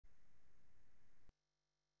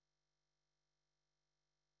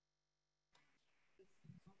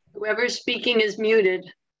Whoever's speaking is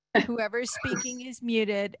muted. Whoever's speaking is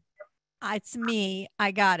muted. It's me.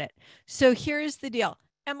 I got it. So here's the deal.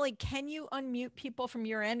 Emily, can you unmute people from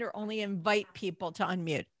your end or only invite people to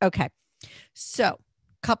unmute? Okay. So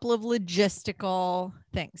couple of logistical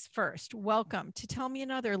things. First, welcome to Tell Me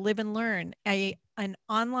Another, Live and Learn, an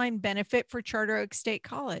online benefit for Charter Oak State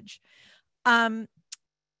College.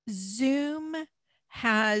 Zoom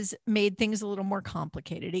has made things a little more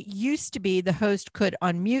complicated. It used to be the host could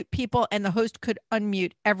unmute people and the host could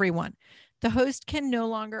unmute everyone. The host can no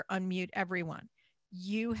longer unmute everyone.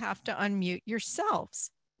 You have to unmute yourselves.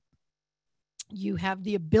 You have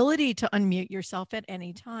the ability to unmute yourself at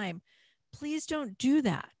any time. Please don't do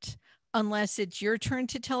that unless it's your turn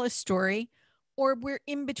to tell a story or we're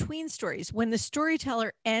in between stories. When the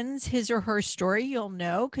storyteller ends his or her story, you'll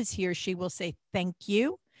know because he or she will say thank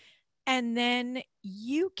you. And then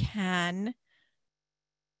you can,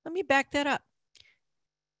 let me back that up.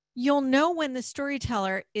 You'll know when the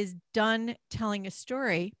storyteller is done telling a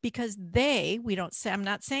story because we don't say, I'm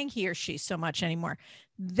not saying he or she so much anymore.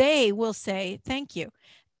 They will say thank you.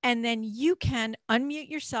 And then you can unmute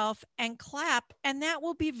yourself and clap, and that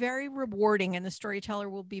will be very rewarding, and the storyteller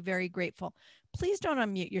will be very grateful. Please don't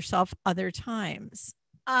unmute yourself other times.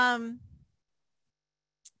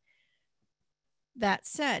 That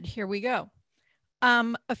said, here we go.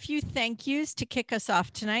 A few thank yous to kick us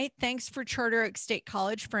off tonight. Thanks for Charter Oak State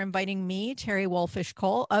College for inviting me, Terry Wolfish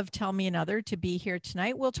Cole of Tell Me Another, to be here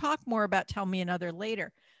tonight. We'll talk more about Tell Me Another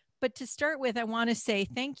later. But to start with, I want to say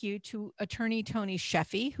thank you to attorney Tony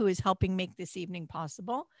Sheffy, who is helping make this evening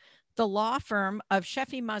possible. The law firm of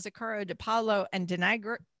Sheffy, Mazzacaro, DiPaolo, and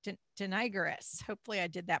Denigaris. Hopefully I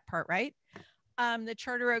did that part right. The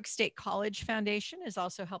Charter Oak State College Foundation is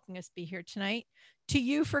also helping us be here tonight. To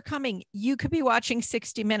you for coming. You could be watching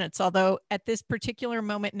 60 Minutes, although at this particular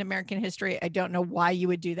moment in American history, I don't know why you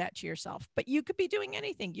would do that to yourself, but you could be doing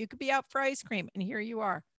anything. You could be out for ice cream, and here you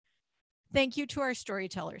are. Thank you to our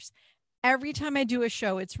storytellers. Every time I do a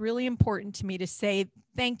show, it's really important to me to say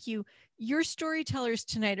thank you. Your storytellers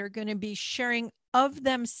tonight are going to be sharing of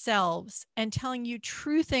themselves and telling you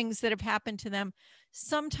true things that have happened to them,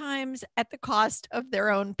 sometimes at the cost of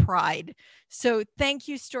their own pride. So thank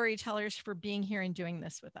you, storytellers, for being here and doing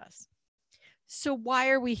this with us. So why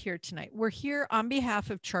are we here tonight? We're here on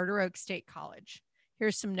behalf of Charter Oak State College.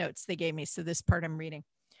 Here's some notes they gave me, so this part I'm reading.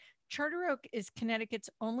 Charter Oak is Connecticut's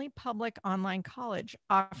only public online college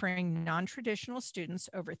offering non-traditional students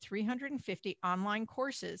over 350 online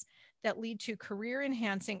courses that lead to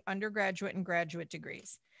career-enhancing undergraduate and graduate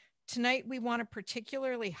degrees. Tonight, we want to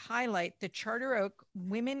particularly highlight the Charter Oak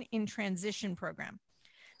Women in Transition program.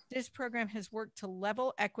 This program has worked to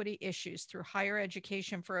level equity issues through higher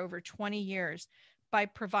education for over 20 years by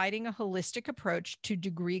providing a holistic approach to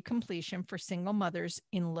degree completion for single mothers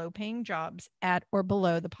in low-paying jobs at or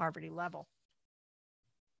below the poverty level.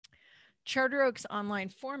 Charter Oak's online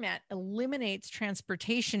format eliminates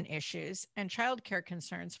transportation issues and childcare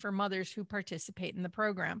concerns for mothers who participate in the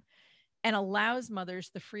program and allows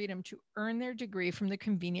mothers the freedom to earn their degree from the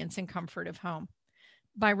convenience and comfort of home.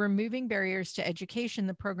 By removing barriers to education,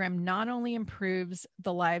 the program not only improves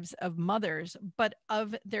the lives of mothers, but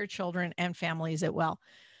of their children and families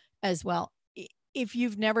as well. If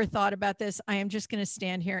you've never thought about this, I am just going to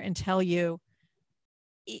stand here and tell you,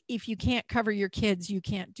 if you can't cover your kids, you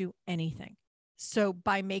can't do anything. So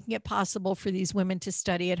by making it possible for these women to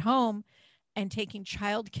study at home and taking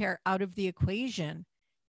childcare out of the equation,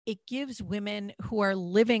 it gives women who are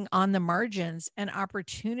living on the margins an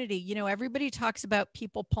opportunity. You know, everybody talks about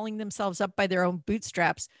people pulling themselves up by their own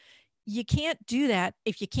bootstraps. You can't do that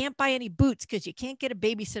if you can't buy any boots because you can't get a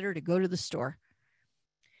babysitter to go to the store.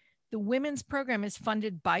 The women's program is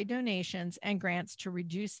funded by donations and grants to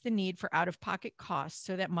reduce the need for out-of-pocket costs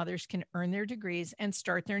so that mothers can earn their degrees and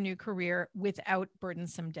start their new career without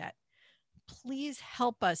burdensome debt. Please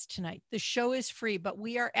help us tonight. The show is free, but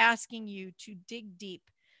we are asking you to dig deep.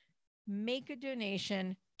 Make a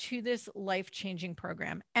donation to this life-changing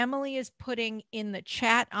program. Emily is putting in the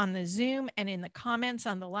chat on the Zoom and in the comments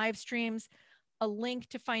on the live streams a link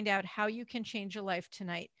to find out how you can change a life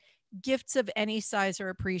tonight. Gifts of any size are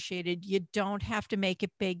appreciated. You don't have to make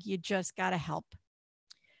it big. You just got to help.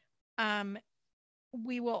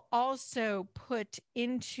 We will also put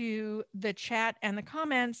into the chat and the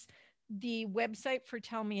comments the website for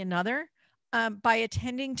Tell Me Another. By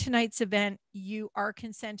attending tonight's event, you are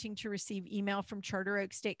consenting to receive email from Charter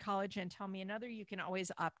Oak State College and Tell Me Another. You can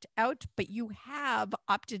always opt out, but you have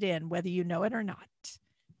opted in, whether you know it or not.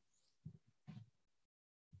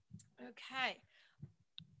 Okay.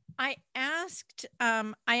 I asked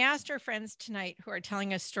our friends tonight who are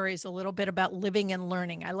telling us stories a little bit about living and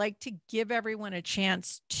learning. I like to give everyone a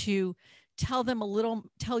chance to tell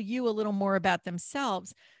you a little more about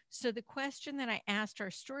themselves. So the question that I asked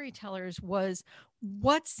our storytellers was,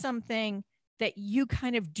 what's something that you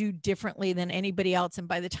kind of do differently than anybody else? And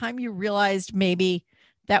by the time you realized maybe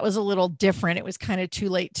that was a little different, it was kind of too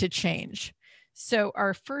late to change. So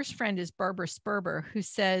our first friend is Barbara Sperber, who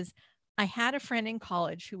says, I had a friend in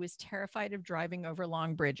college who was terrified of driving over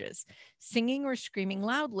long bridges. Singing or screaming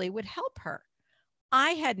loudly would help her.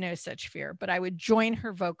 I had no such fear, but I would join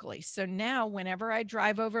her vocally. So now, whenever I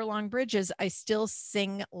drive over long bridges, I still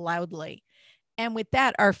sing loudly. And with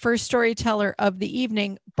that, our first storyteller of the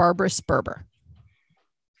evening, Barbara Sperber.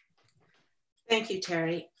 Thank you,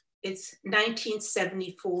 Terry. It's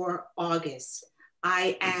 1974, August.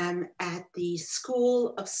 I am at the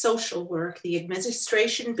School of Social Work, the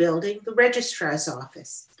administration building, the registrar's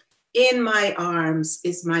office. In my arms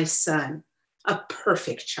is my son, a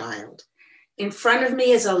perfect child. In front of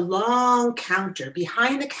me is a long counter.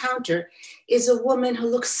 Behind the counter is a woman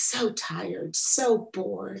who looks so tired, so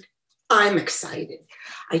bored. I'm excited.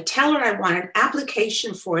 I tell her I want an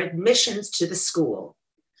application for admissions to the school.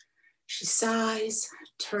 She sighs,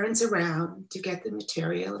 turns around to get the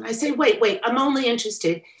material. And I say, wait, I'm only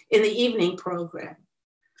interested in the evening program.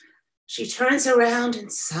 She turns around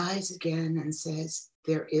and sighs again and says,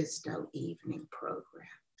 there is no evening program.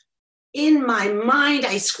 In my mind,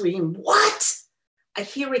 I scream, what? I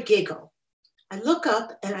hear a giggle. I look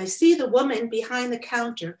up and I see the woman behind the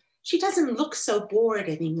counter. She doesn't look so bored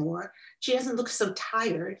anymore. She doesn't look so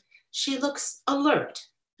tired. She looks alert,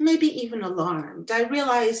 maybe even alarmed. I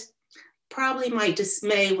realize probably my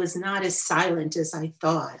dismay was not as silent as I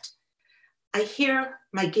thought. I hear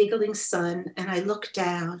my giggling son and I look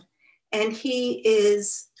down and he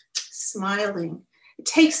is smiling. It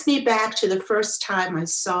takes me back to the first time I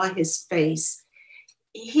saw his face.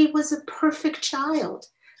 He was a perfect child.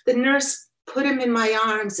 The nurse put him in my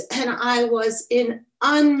arms and I was in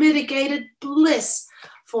unmitigated bliss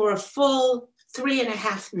for a full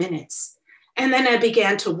 3.5 minutes. And then I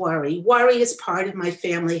began to worry. Worry is part of my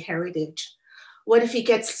family heritage. What if he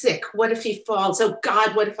gets sick? What if he falls? Oh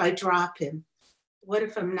God, what if I drop him? What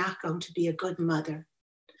if I'm not going to be a good mother?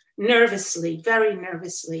 Nervously, very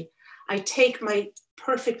nervously, I take my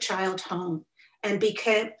perfect child home and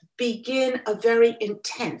begin a very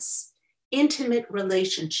intense, intimate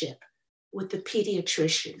relationship with the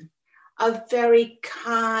pediatrician, a very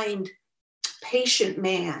kind, patient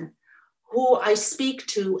man who I speak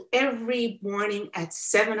to every morning at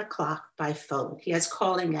 7 o'clock by phone. He has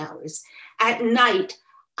calling hours. At night,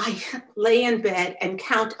 I lay in bed and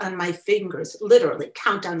count on my fingers, literally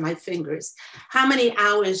count on my fingers, how many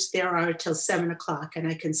hours there are till 7 o'clock and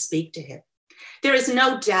I can speak to him. There is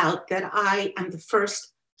no doubt that I am the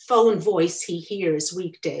first phone voice he hears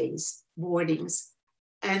weekdays, mornings,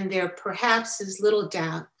 and there perhaps is little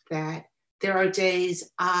doubt that there are days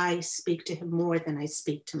I speak to him more than I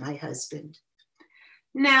speak to my husband.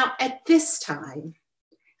 Now, at this time,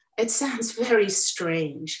 it sounds very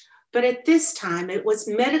strange, but at this time, it was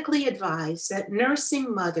medically advised that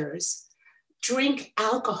nursing mothers drink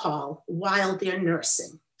alcohol while they're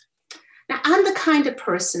nursing. Now, I'm the kind of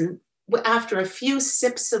person, after a few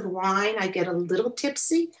sips of wine, I get a little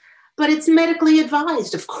tipsy, but it's medically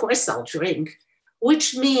advised. Of course I'll drink,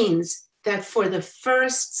 which means that for the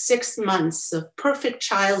first 6 months of perfect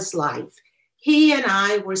child's life, he and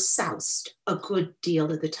I were soused a good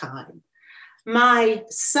deal of the time. My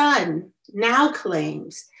son now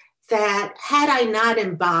claims that had I not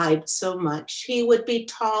imbibed so much, he would be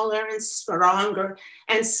taller and stronger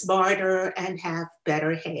and smarter and have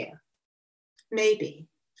better hair. Maybe.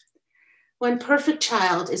 When perfect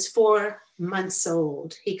child is 4 months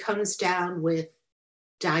old, he comes down with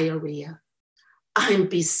diarrhea. I'm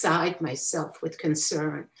beside myself with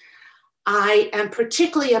concern. I am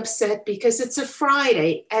particularly upset because it's a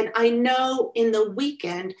Friday and I know in the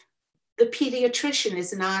weekend, the pediatrician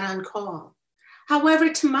is not on call. However,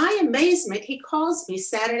 to my amazement, he calls me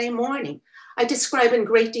Saturday morning. I describe in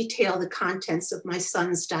great detail the contents of my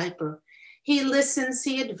son's diaper. He listens,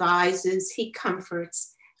 he advises, he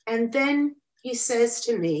comforts, and then he says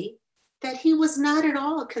to me that he was not at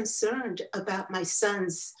all concerned about my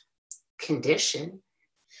son's condition.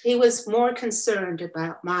 He was more concerned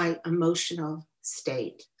about my emotional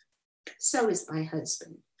state. So is my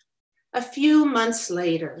husband. A few months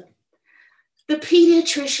later, the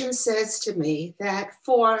pediatrician says to me that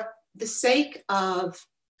for the sake of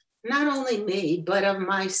not only me, but of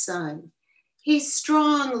my son, he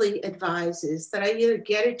strongly advises that I either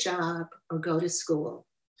get a job or go to school.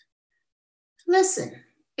 Listen,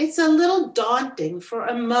 It's a little daunting for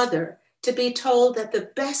a mother to be told that the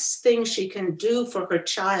best thing she can do for her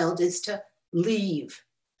child is to leave.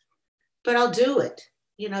 But I'll do it.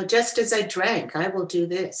 You know, just as I drank, I will do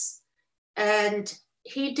this. And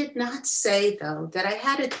he did not say, though, that I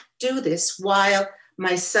had to do this while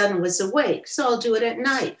my son was awake. So I'll do it at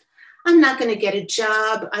night. I'm not going to get a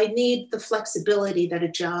job. I need the flexibility that a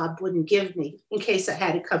job wouldn't give me in case I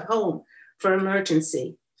had to come home for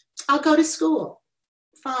emergency. I'll go to school.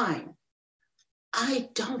 Fine. I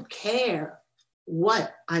don't care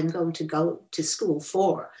what I'm going to go to school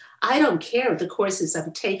for. I don't care the courses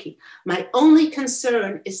I'm taking. My only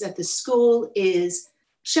concern is that the school is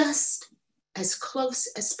just as close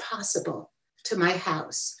as possible to my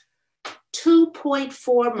house.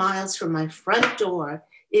 2.4 miles from my front door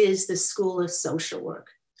is the School of Social Work,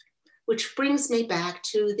 which brings me back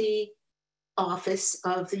to the office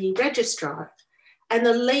of the registrar. And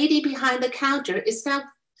the lady behind the counter is now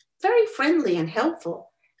very friendly and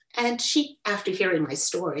helpful. And she, after hearing my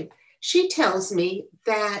story, she tells me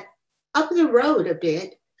that up the road a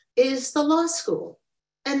bit is the law school,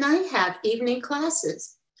 and I have evening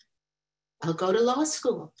classes. I'll go to law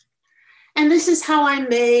school. And this is how I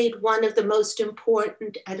made one of the most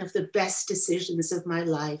important and of the best decisions of my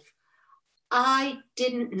life. I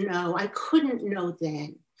didn't know, I couldn't know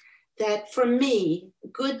then that for me,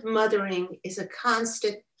 good mothering is a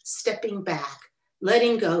constant stepping back,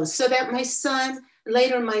 letting go, so that my son,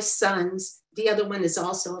 later my sons, the other one is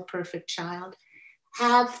also a perfect child,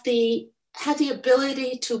 have the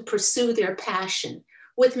ability to pursue their passion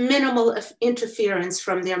with minimal interference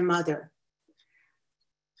from their mother.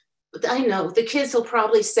 I know the kids will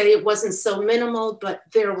probably say it wasn't so minimal, but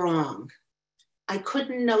they're wrong. I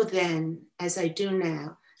couldn't know then, as I do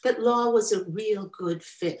now, that law was a real good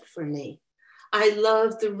fit for me. I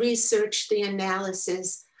love the research, the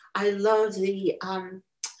analysis. I love the,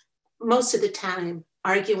 most of the time,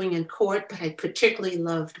 arguing in court, but I particularly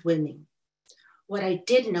loved winning. What I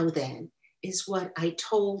did know then is what I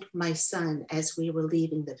told my son as we were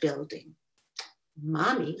leaving the building.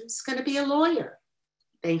 Mommy is going to be a lawyer.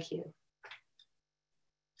 Thank you.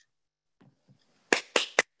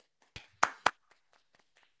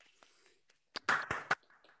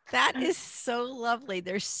 That is so lovely.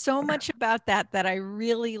 There's so much about that I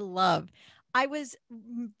really love. I was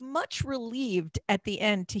much relieved at the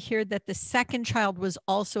end to hear that the second child was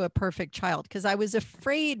also a perfect child, because I was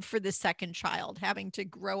afraid for the second child having to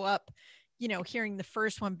grow up, you know, hearing the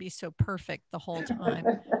first one be so perfect the whole time.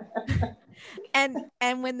 And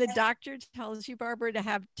when the doctor tells you, Barbara, to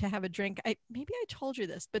have a drink, maybe I told you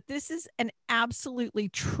this, but this is an absolutely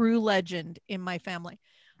true legend in my family.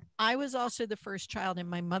 I was also the first child, and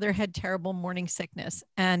my mother had terrible morning sickness,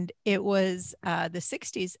 and it was the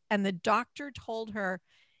 60s. And the doctor told her,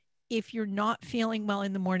 if you're not feeling well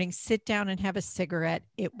in the morning, sit down and have a cigarette.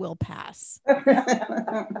 It will pass.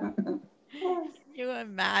 You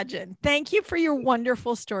imagine. Thank you for your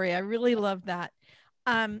wonderful story. I really love that.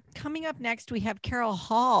 Coming up next, we have Carol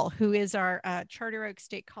Hall, who is our Charter Oak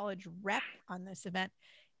State College rep on this event.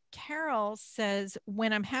 Carol says,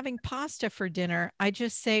 when I'm having pasta for dinner, I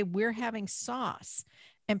just say we're having sauce,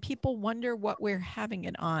 and people wonder what we're having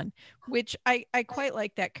it on, which I quite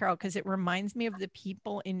like that, Carol, because it reminds me of the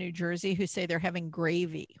people in New Jersey who say they're having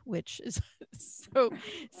gravy, which is so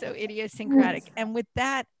idiosyncratic. And with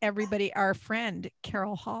that, everybody, our friend,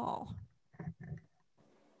 Carol Hall.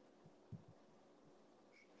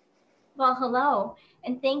 Well, hello,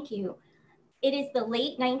 and thank you. It is the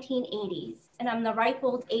late 1980s, and I'm the ripe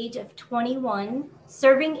old age of 21,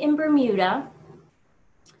 serving in Bermuda,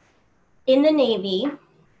 in the Navy.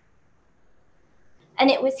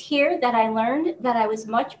 And it was here that I learned that I was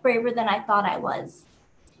much braver than I thought I was.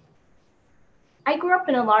 I grew up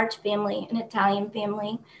in a large family, an Italian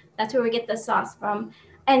family. That's where we get the sauce from.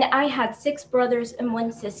 And I had 6 brothers and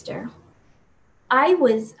 1 sister. I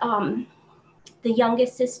was the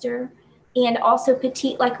youngest sister, and also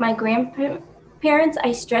petite like my grandparents.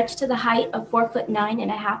 I stretched to the height of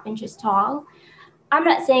 4'9.5" tall. I'm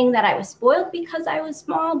not saying that I was spoiled because I was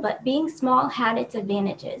small, but being small had its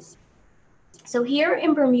advantages. So here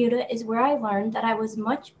in Bermuda is where I learned that I was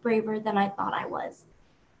much braver than I thought I was.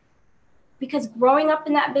 Because growing up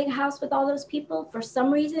in that big house with all those people, for some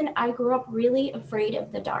reason, I grew up really afraid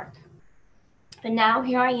of the dark. But now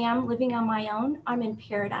here I am living on my own. I'm in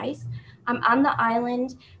paradise. I'm on the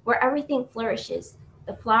island where everything flourishes.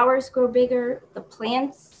 The flowers grow bigger, the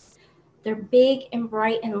plants, they're big and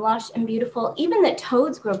bright and lush and beautiful. Even the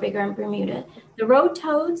toads grow bigger in Bermuda. The road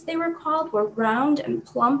toads, they were called, were round and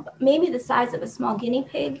plump, maybe the size of a small guinea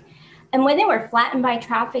pig. And when they were flattened by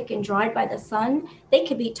traffic and dried by the sun, they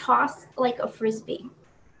could be tossed like a frisbee.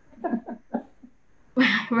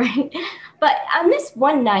 Right. But on this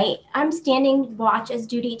one night, I'm standing watch as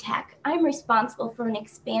duty tech. I'm responsible for an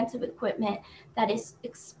expansive equipment that is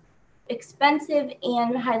expensive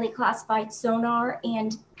and highly classified sonar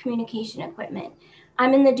and communication equipment.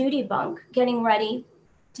 I'm in the duty bunk getting ready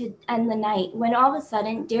to end the night when all of a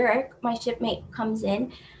sudden Derek, my shipmate, comes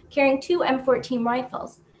in carrying 2 M14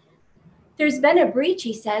 rifles. There's been a breach,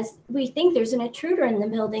 he says. We think there's an intruder in the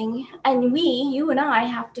building, and you and I,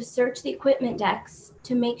 have to search the equipment decks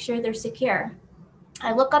to make sure they're secure.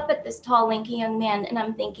 I look up at this tall, lanky young man, and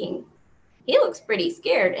I'm thinking, he looks pretty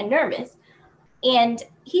scared and nervous. And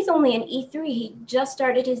he's only an E3. He just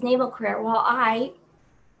started his naval career, while I,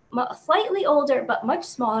 slightly older but much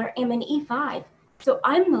smaller, am an E5. So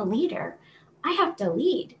I'm the leader. I have to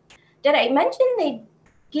lead. Did I mention they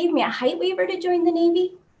gave me a height waiver to join the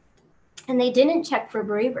Navy? And they didn't check for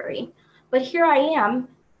bravery. But here I am.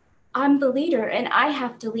 I'm the leader, and I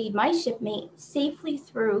have to lead my shipmate safely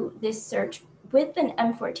through this search with an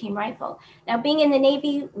M14 rifle. Now, being in the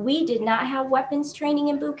Navy, we did not have weapons training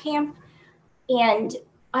in boot camp, and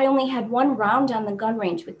I only had 1 round on the gun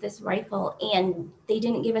range with this rifle, and they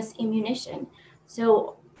didn't give us ammunition.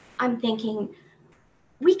 So I'm thinking,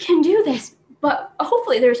 we can do this, but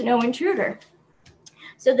hopefully there's no intruder.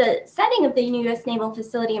 So the setting of the U.S. Naval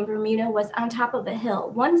Facility in Bermuda was on top of a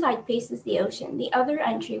hill. One side faces the ocean. The other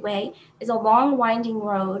entryway is a long, winding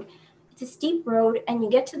road. It's a steep road, and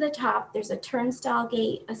you get to the top. There's a turnstile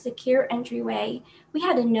gate, a secure entryway. We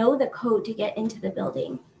had to know the code to get into the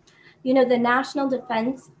building. You know, the national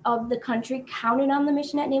defense of the country counted on the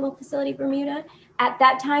mission at Naval Facility Bermuda. At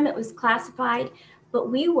that time, it was classified,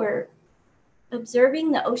 but we were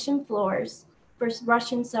observing the ocean floors for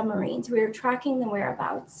Russian submarines. We were tracking the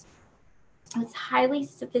whereabouts. It's highly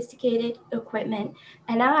sophisticated equipment,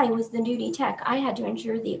 and I was the duty tech. I had to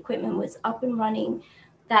ensure the equipment was up and running,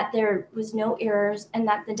 that there was no errors, and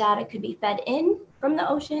that the data could be fed in from the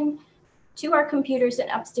ocean to our computers and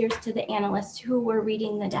upstairs to the analysts who were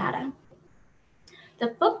reading the data.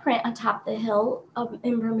 The footprint atop the hill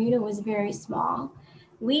in Bermuda was very small.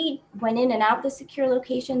 We went in and out the secure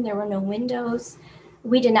location. There were no windows.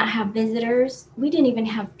 We did not have visitors. We didn't even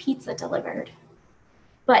have pizza delivered.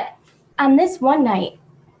 But on this one night,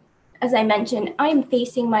 as I mentioned, I'm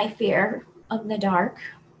facing my fear of the dark.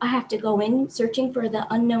 I have to go in searching for the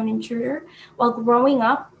unknown intruder. While growing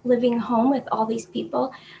up, living home with all these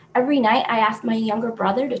people, every night I asked my younger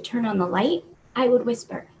brother to turn on the light. I would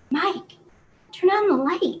whisper, "Mike, turn on the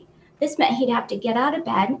light." This meant he'd have to get out of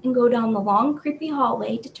bed and go down the long, creepy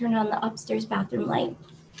hallway to turn on the upstairs bathroom light.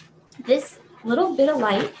 This little bit of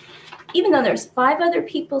light, even though there's 5 other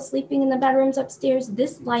people sleeping in the bedrooms upstairs,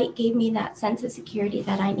 this light gave me that sense of security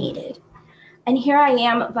that I needed. And here I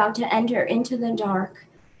am about to enter into the dark,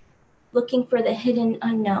 looking for the hidden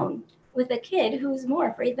unknown, with a kid who's more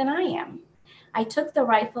afraid than I am. I took the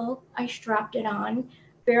rifle, I strapped it on,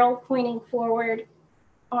 barrel pointing forward,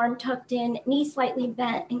 arm tucked in, knee slightly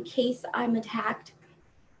bent in case I'm attacked.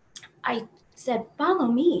 I said, "Follow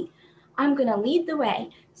me. I'm going to lead the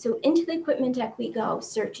way." So into the equipment deck we go,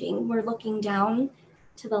 searching. We're looking down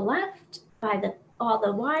to the left by all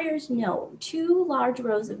the wires. No, 2 large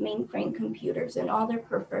rows of mainframe computers, and all their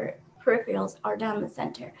peripherals are down the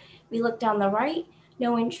center. We look down the right,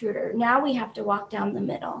 no intruder. Now we have to walk down the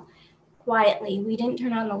middle. Quietly, we didn't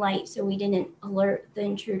turn on the light, so we didn't alert the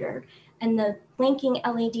intruder. And the blinking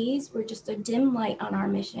LEDs were just a dim light on our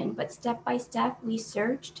mission. But step by step, we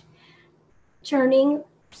searched, turning,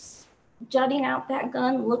 jutting out that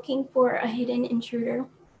gun, looking for a hidden intruder.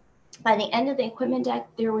 By the end of the equipment deck,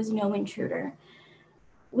 there was no intruder.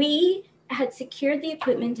 We had secured the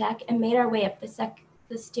equipment deck and made our way up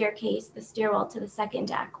the staircase, the stairwell to the second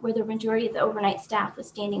deck, where the majority of the overnight staff was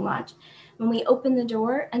standing watch. When we opened the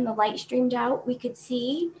door and the light streamed out, we could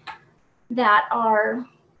see that our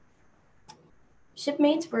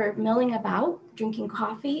shipmates were milling about, drinking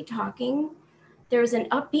coffee, talking. There was an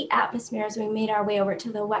upbeat atmosphere as we made our way over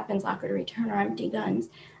to the weapons locker to return our empty guns.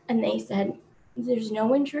 And they said, "There's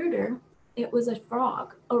no intruder. It was a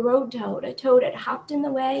frog, a road toad. A toad had hopped in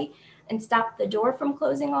the way and stopped the door from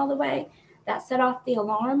closing all the way. That set off the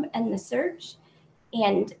alarm and the search,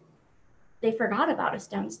 and they forgot about us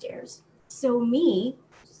downstairs." So me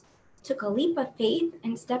took a leap of faith,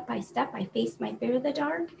 and step by step, I faced my fear of the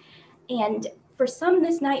dark. And for some,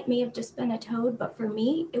 this night may have just been a toad, but for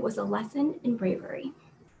me, it was a lesson in bravery.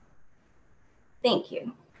 Thank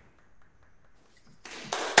you.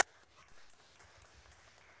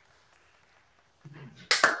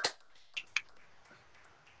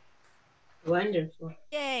 Wonderful.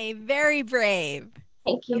 Yay, very brave.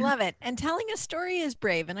 Thank you. I love it. And telling a story is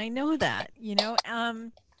brave, and I know that,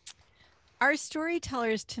 our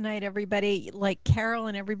storytellers tonight, everybody, like Carol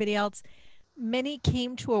and everybody else, many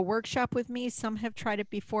came to a workshop with me. Some have tried it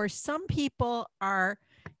before. Some people are,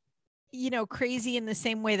 crazy in the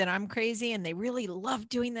same way that I'm crazy, and they really love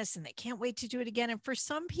doing this and they can't wait to do it again. And for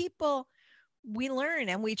some people, we learn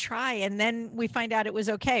and we try, and then we find out it was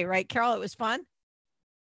okay, right, Carol? It was fun.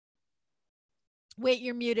 Wait,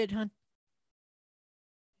 you're muted, hon.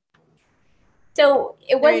 So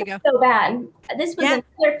it There you wasn't go. so bad. This was Yeah.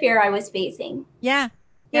 another fear I was facing. Yeah.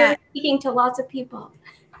 Fear Yeah. of speaking to lots of people.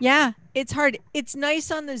 Yeah, it's hard. It's nice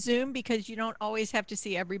on the Zoom because you don't always have to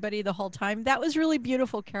see everybody the whole time. That was really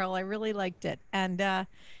beautiful, Carol. I really liked it. And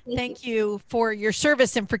thank you for your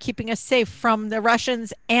service and for keeping us safe from the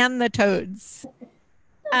Russians and the toads.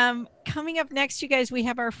 Coming up next, you guys, we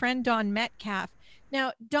have our friend Dawn Metcalf.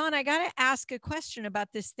 Now, Dawn, I got to ask a question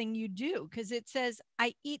about this thing you do, because it says,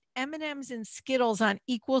 I eat M&Ms and Skittles on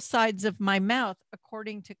equal sides of my mouth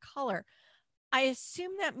according to color. I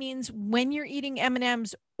assume that means when you're eating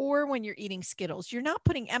M&Ms or when you're eating Skittles. You're not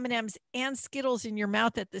putting M&Ms and Skittles in your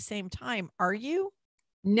mouth at the same time, are you?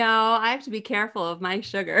 No, I have to be careful of my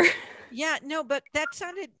sugar. Yeah, no, but that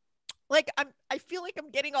sounded like I feel like I'm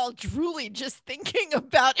getting all drooly just thinking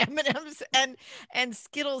about M&Ms and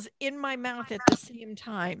Skittles in my mouth at the same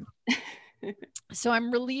time. So I'm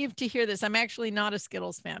relieved to hear this. I'm actually not a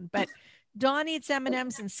Skittles fan, but Dawn eats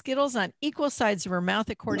M&Ms and Skittles on equal sides of her mouth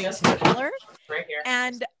according to color. Right here.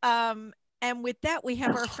 And with that, we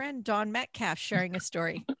have our friend Dawn Metcalf sharing a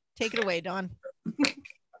story. Take it away, Dawn.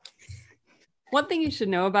 One thing you should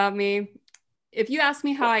know about me, if you ask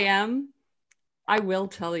me how I am, I will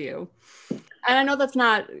tell you. And I know that's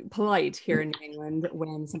not polite here in New England.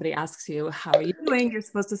 When somebody asks you, how are you doing? You're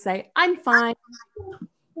supposed to say, I'm fine.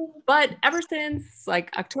 But ever since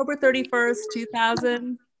like October 31st,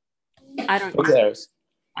 2000, I don't know.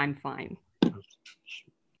 I'm fine.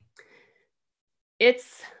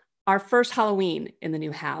 It's our first Halloween in the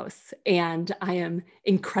new house, and I am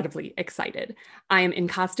incredibly excited. I am in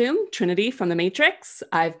costume, Trinity from The Matrix.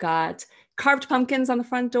 I've got carved pumpkins on the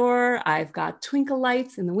front door. I've got twinkle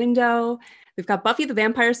lights in the window. We've got Buffy the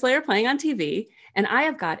Vampire Slayer playing on TV, and I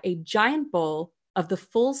have got a giant bowl of the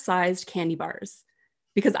full-sized candy bars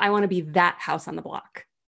because I want to be that house on the block.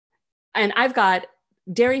 And I've got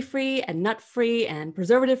dairy-free and nut-free and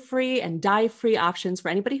preservative-free and dye-free options for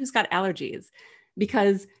anybody who's got allergies,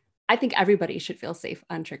 because I think everybody should feel safe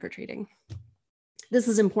on trick-or-treating. This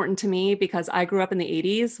is important to me because I grew up in the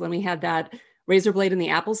 80s when we had that razor blade in the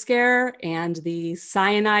apple scare and the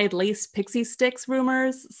cyanide lace pixie sticks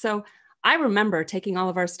rumors. So I remember taking all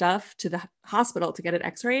of our stuff to the hospital to get it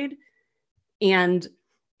x-rayed, and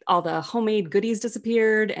all the homemade goodies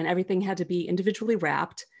disappeared and everything had to be individually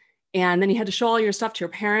wrapped. And then you had to show all your stuff to your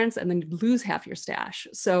parents and then you'd lose half your stash.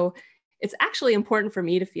 So it's actually important for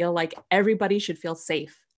me to feel like everybody should feel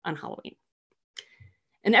safe on Halloween.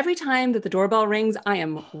 And every time that the doorbell rings, I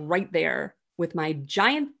am right there with my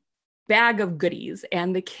giant bag of goodies.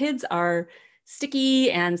 And the kids are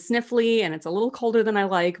sticky and sniffly, and it's a little colder than I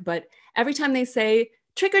like, but every time they say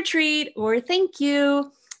trick or treat or thank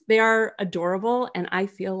you, they are adorable, and I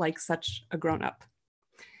feel like such a grown-up.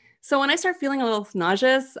 So when I start feeling a little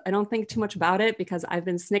nauseous, I don't think too much about it because I've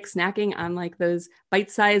been snacking on like those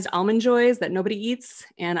bite-sized Almond Joys that nobody eats,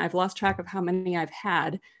 and I've lost track of how many I've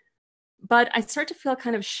had. But I start to feel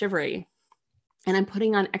kind of shivery, and I'm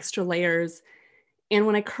putting on extra layers. And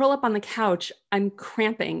when I curl up on the couch, I'm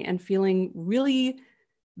cramping and feeling really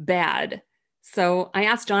bad. So I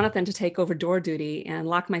asked Jonathan to take over door duty and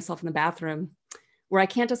lock myself in the bathroom, where I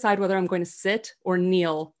can't decide whether I'm going to sit or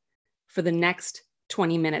kneel for the next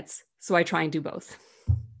 20 minutes. So I try and do both.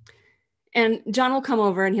 And John will come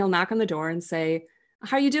over and he'll knock on the door and say,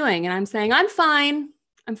 how are you doing? And I'm saying, I'm fine.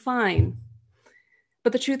 I'm fine.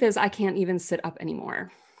 But the truth is, I can't even sit up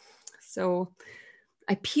anymore. So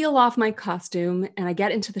I peel off my costume and I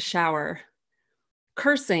get into the shower,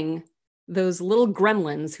 cursing those little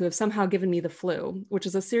gremlins who have somehow given me the flu, which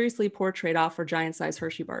is a seriously poor trade-off for giant-sized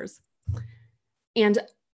Hershey bars. And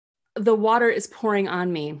the water is pouring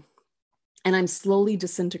on me, and I'm slowly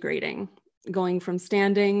disintegrating, going from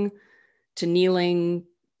standing to kneeling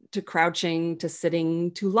to crouching to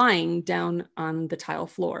sitting to lying down on the tile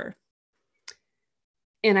floor.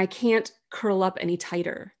 And I can't curl up any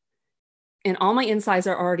tighter. And all my insides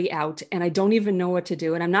are already out, and I don't even know what to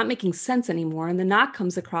do, and I'm not making sense anymore. And the knock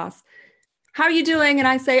comes across, how are you doing? And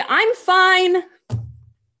I say, I'm fine.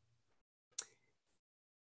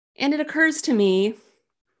 And it occurs to me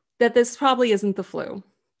that this probably isn't the flu.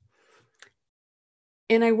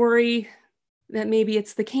 And I worry that maybe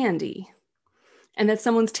it's the candy and that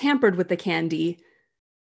someone's tampered with the candy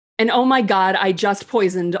And oh my God, I just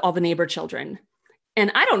poisoned all the neighbor children.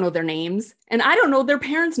 And I don't know their names, and I don't know their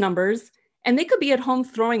parents' numbers, and they could be at home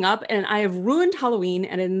throwing up, and I have ruined Halloween,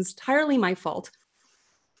 and it is entirely my fault.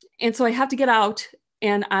 And so I have to get out,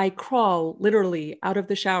 and I crawl literally out of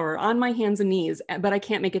the shower on my hands and knees, but I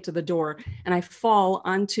can't make it to the door, and I fall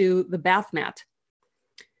onto the bath mat.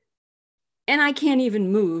 And I can't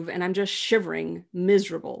even move, and I'm just shivering,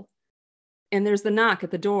 miserable. And there's the knock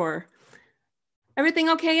at the door. Everything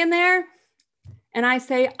okay in there? And I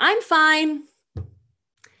say, I'm fine.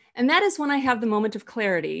 And that is when I have the moment of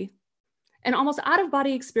clarity, an almost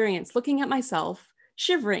out-of-body experience, looking at myself,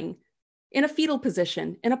 shivering, in a fetal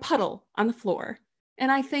position, in a puddle on the floor.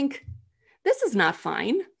 And I think, this is not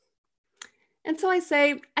fine. And so I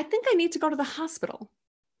say, I think I need to go to the hospital.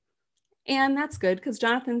 And that's good, because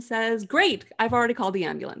Jonathan says, great, I've already called the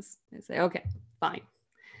ambulance. I say, okay, fine.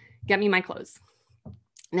 Get me my clothes.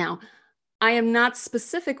 Now, I am not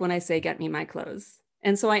specific when I say get me my clothes.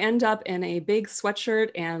 And so I end up in a big sweatshirt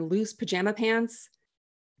and loose pajama pants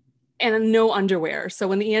and no underwear. So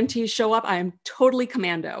when the EMTs show up, I am totally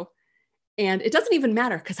commando. And it doesn't even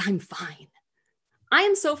matter because I'm fine. I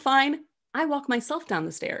am so fine, I walk myself down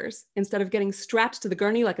the stairs instead of getting strapped to the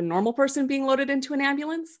gurney like a normal person being loaded into an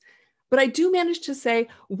ambulance. But I do manage to say,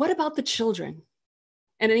 what about the children?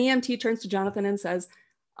 And an EMT turns to Jonathan and says,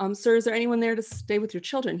 sir, is there anyone there to stay with your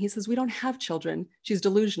children? He says, we don't have children. She's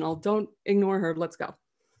delusional. Don't ignore her. Let's go.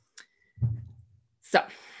 So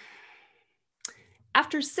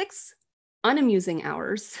after 6 unamusing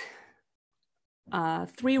hours,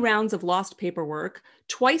 3 rounds of lost paperwork,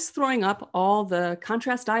 twice throwing up all the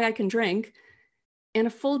contrast dye I can drink, and a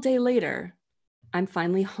full day later, I'm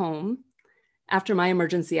finally home after my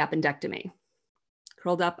emergency appendectomy,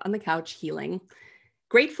 curled up on the couch, healing.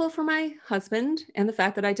 Grateful for my husband and the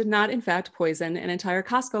fact that I did not, in fact, poison an entire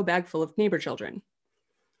Costco bag full of neighbor children.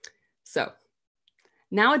 So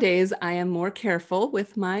nowadays, I am more careful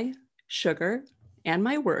with my sugar and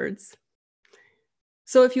my words.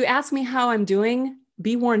 So if you ask me how I'm doing,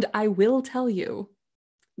 be warned, I will tell you.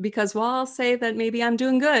 Because while I'll say that maybe I'm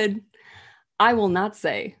doing good, I will not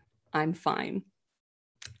say I'm fine.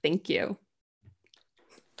 Thank you.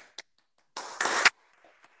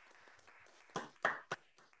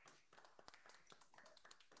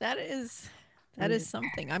 That is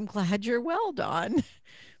something. I'm glad you're well, Dawn.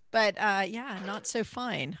 But yeah, not so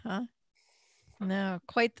fine, huh? No,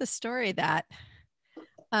 quite the story that.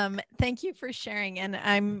 Thank you for sharing.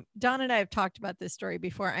 And Dawn and I have talked about this story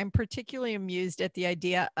before. I'm particularly amused at the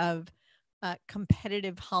idea of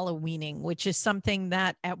competitive Halloweening, which is something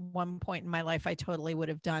that at one point in my life I totally would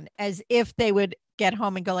have done, as if they would get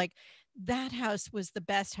home and go like, that house was the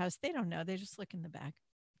best house. They don't know. They just look in the back.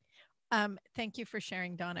 Thank you for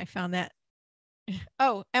sharing, Dawn. I found that.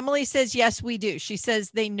 Oh, Emily says, yes, we do. She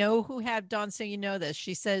says they know who have, Dawn, so you know this.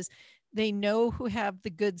 She says they know who have the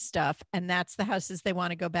good stuff, and that's the houses they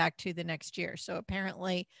want to go back to the next year. So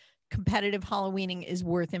apparently competitive Halloweening is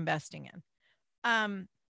worth investing in.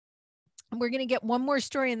 We're going to get one more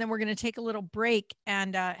story, and then we're going to take a little break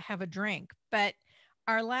and have a drink. But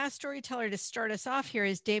our last storyteller to start us off here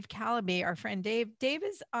is Dave Calaby, our friend Dave. Dave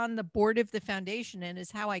is on the board of the foundation and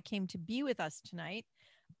is how I came to be with us tonight.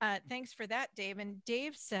 Thanks for that, Dave. And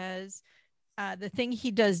Dave says the thing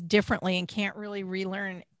he does differently and can't really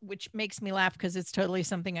relearn, which makes me laugh because it's totally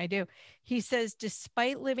something I do. He says,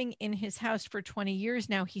 despite living in his house for 20 years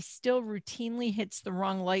now, he still routinely hits the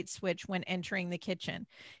wrong light switch when entering the kitchen.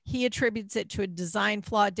 He attributes it to a design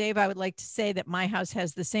flaw. Dave, I would like to say that my house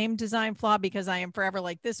has the same design flaw because I am forever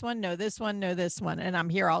like this one, no, this one, no, this one. And I'm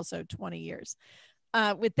here also 20 years.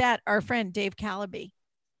 With that, our friend Dave Calaby.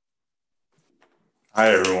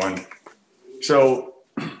 Hi, everyone. So,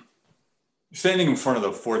 standing in front of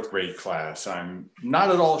the 4th grade class, I'm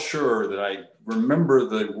not at all sure that I remember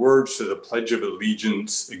the words to the Pledge of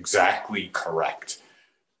Allegiance exactly correct.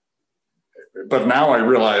 But now I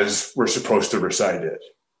realize we're supposed to recite it.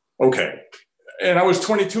 Okay. And I was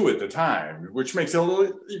 22 at the time, which makes it a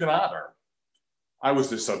little even odder. I was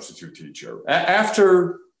the substitute teacher.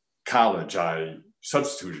 After college, I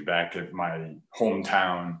substituted back at my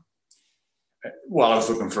hometown while I was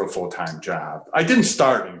looking for a full-time job. I didn't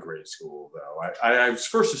start in grade school, though. I was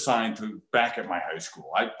first assigned to back at my high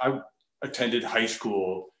school. I attended high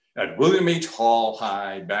school at William H. Hall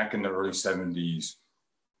High back in the early 70s,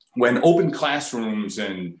 when open classrooms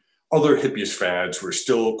and other hippie fads were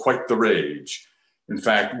still quite the rage. In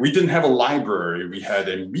fact, we didn't have a library, we had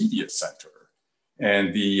a media center.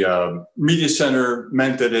 And the media center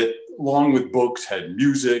meant that it, along with books, had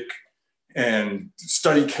music and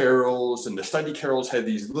study carols, and the study carols had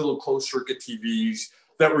these little closed circuit TVs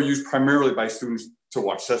that were used primarily by students to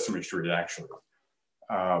watch Sesame Street, actually.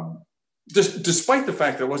 Despite the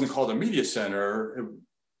fact that it wasn't called a media center,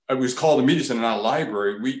 it was called a media center, not a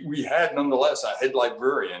library, we had nonetheless a head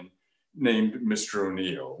librarian named Mr.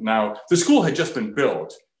 O'Neill. Now, the school had just been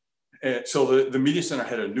built, so the media center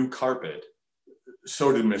had a new carpet.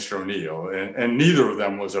 So did Mr. O'Neill, and neither of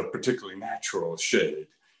them was a particularly natural shade.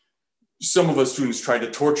 Some of us students tried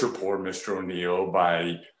to torture poor Mr. O'Neill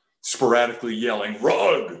by sporadically yelling,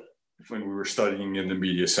 "Rug," when we were studying in the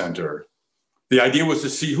media center. The idea was to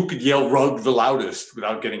see who could yell "rug" the loudest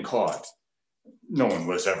without getting caught. No one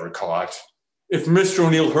was ever caught. If Mr.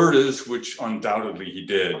 O'Neill heard us, which undoubtedly he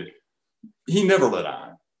did, he never let on.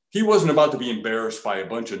 He wasn't about to be embarrassed by a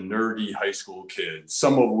bunch of nerdy high school kids,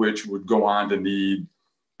 some of which would go on to need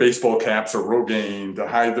baseball caps or Rogaine to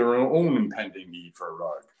hide their own impending need for a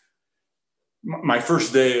rug. My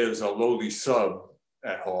first day as a lowly sub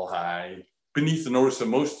at Hall High, beneath the notice of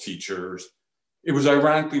most teachers, it was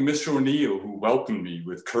ironically Mr. O'Neill who welcomed me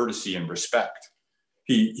with courtesy and respect.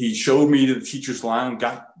 He showed me to the teacher's lounge,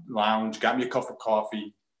 got me a cup of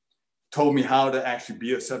coffee, told me how to actually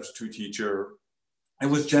be a substitute teacher,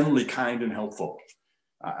 and was generally kind and helpful.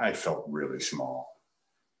 I felt really small.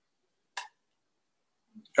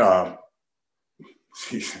 Lost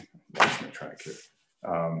my track here.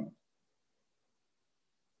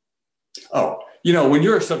 When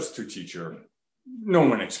you're a substitute teacher, no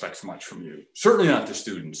one expects much from you. Certainly not the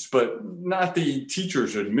students, but not the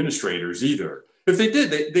teachers or administrators either. If they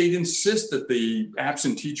did, they'd insist that the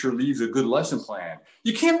absent teacher leaves a good lesson plan.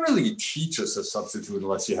 You can't really teach us a substitute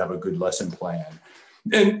unless you have a good lesson plan.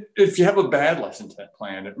 And if you have a bad lesson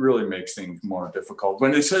plan, it really makes things more difficult.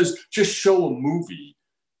 When it says just show a movie,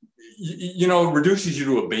 it reduces you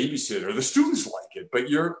to a babysitter. The students like it, but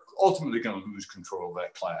you're ultimately going to lose control of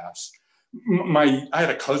that class. I had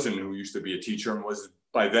a cousin who used to be a teacher and was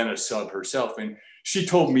by then a sub herself, and she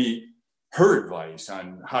told me her advice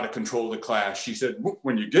on how to control the class. She said,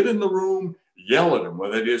 when you get in the room, yell at them,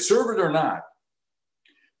 whether they deserve it or not.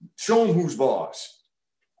 Show them who's boss.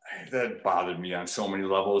 That bothered me on so many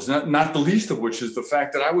levels, not the least of which is the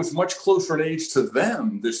fact that I was much closer in age to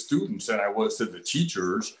them, the students, than I was to the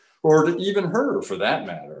teachers, or to even her for that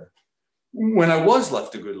matter. When I was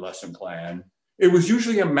left a good lesson plan, it was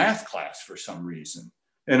usually a math class for some reason.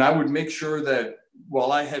 And I would make sure that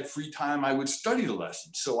while I had free time, I would study the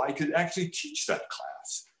lesson so I could actually teach that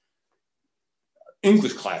class.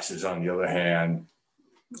 English classes, on the other hand,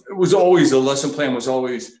 the lesson plan was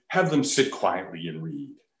always have them sit quietly and read.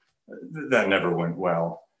 That never went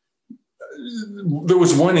well. There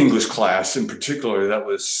was one English class in particular that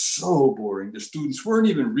was so boring. The students weren't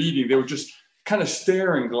even reading. They were just kind of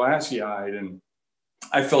staring glassy-eyed, and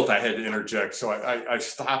I felt I had to interject. So I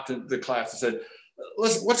stopped the class and said,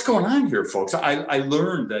 what's going on here, folks? I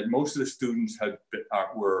learned that most of the students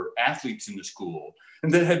were athletes in the school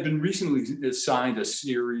and that had been recently assigned a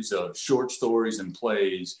series of short stories and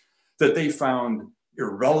plays that they found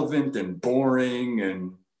irrelevant and boring.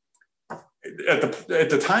 And at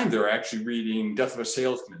the time, they were actually reading Death of a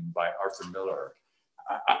Salesman by Arthur Miller.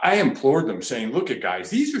 I implored them saying, look at guys,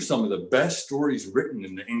 these are some of the best stories written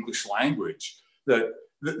in the English language that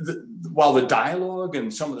while the dialogue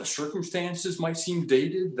and some of the circumstances might seem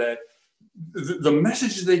dated, that the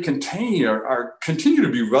messages they contain continue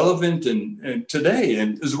to be relevant and today,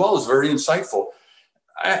 and as well as very insightful.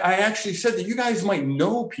 I actually said that you guys might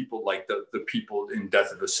know people like the people in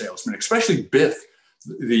Death of a Salesman, especially Biff,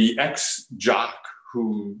 the ex-jock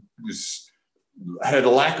who had a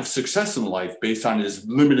lack of success in life based on his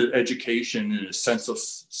limited education and his sense of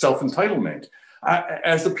self-entitlement.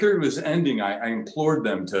 As the period was ending, I implored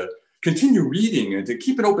them to continue reading and to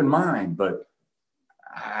keep an open mind, but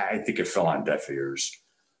I think it fell on deaf ears.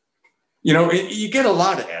 You get a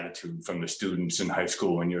lot of attitude from the students in high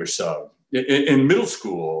school when you're a sub. In middle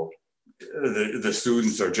school, the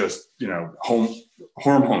students are just,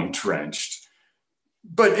 hormone drenched.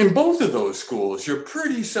 But in both of those schools, you're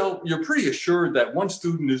pretty assured that one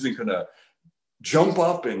student isn't going to jump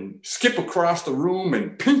up and skip across the room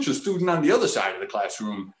and pinch a student on the other side of the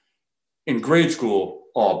classroom. In grade school,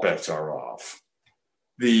 all bets are off.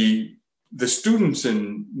 The students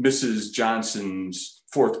in Mrs. Johnson's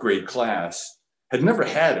 4th grade class had never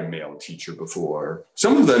had a male teacher before.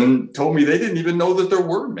 Some of them told me they didn't even know that there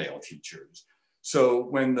were male teachers. So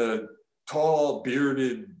when the tall,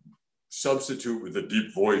 bearded substitute with a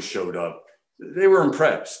deep voice showed up, they were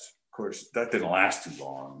impressed. Of course, that didn't last too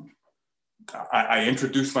long. I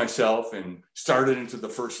introduced myself and started into the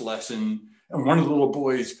first lesson, and one of the little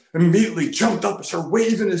boys immediately jumped up and started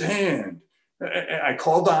waving his hand. I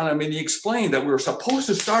called on him and he explained that we were supposed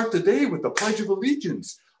to start the day with the Pledge of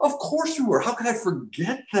Allegiance. Of course you were. How could I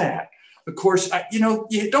forget that? Of course, you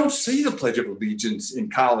don't say the Pledge of Allegiance in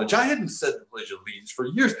college. I hadn't said the Pledge of Allegiance for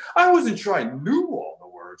years. I wasn't sure I knew all the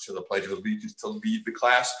words to the Pledge of Allegiance to lead the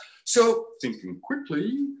class. So thinking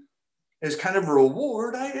quickly, as kind of a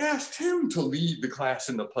reward, I asked him to lead the class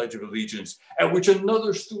in the Pledge of Allegiance, at which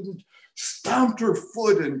another student stamped her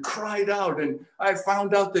foot and cried out. And I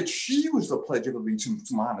found out that she was the Pledge of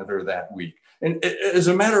Allegiance monitor that week. And as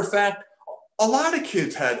a matter of fact, a lot of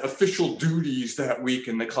kids had official duties that week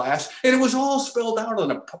in the class, and it was all spelled out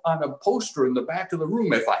on a poster in the back of the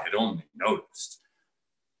room if I had only noticed.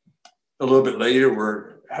 A little bit later,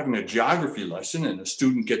 we're having a geography lesson, and a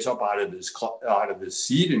student gets up out of his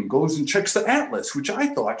seat and goes and checks the atlas, which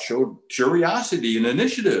I thought showed curiosity and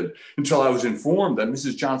initiative, until I was informed that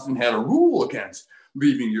Mrs. Johnson had a rule against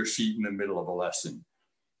leaving your seat in the middle of a lesson.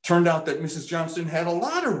 Turned out that Mrs. Johnson had a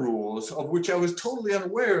lot of rules of which I was totally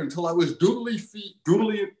unaware until I was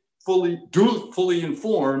fully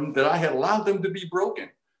informed that I had allowed them to be broken.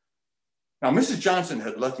 Now, Mrs. Johnson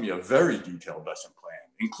had left me a very detailed lesson plan,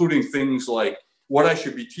 including things like what I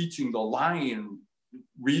should be teaching the lion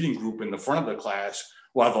reading group in the front of the class,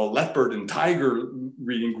 while the leopard and tiger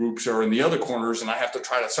reading groups are in the other corners, and I have to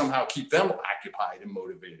try to somehow keep them occupied and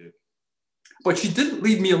motivated. But she didn't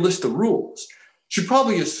leave me a list of rules. She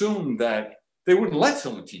probably assumed that they wouldn't let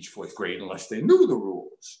someone teach fourth grade unless they knew the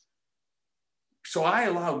rules. So I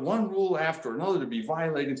allowed one rule after another to be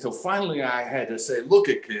violated until finally I had to say, look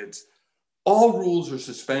at kids, all rules are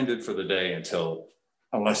suspended for the day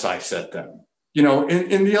unless I set them. You know,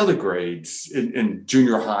 in the other grades, in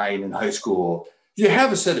junior high and in high school, you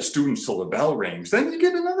have a set of students till the bell rings, then you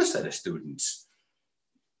get another set of students.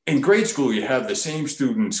 In grade school, you have the same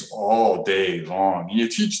students all day long, and you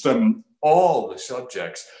teach them all the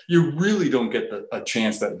subjects. You really don't get a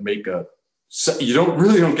chance to make you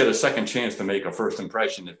don't get a second chance to make a first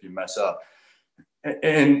impression if you mess up.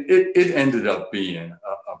 And it ended up being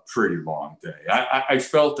a pretty long day. I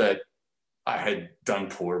felt that I had done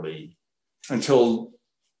poorly until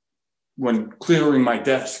when clearing my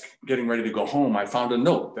desk, getting ready to go home, I found a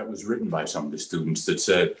note that was written by some of the students that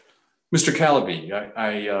said, Mr. Calaby,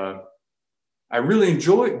 we really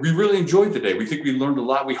enjoyed the day. We think we learned a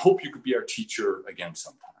lot. We hope you could be our teacher again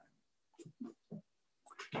sometime.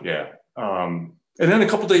 Yeah. And then a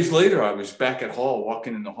couple days later, I was back at Hall,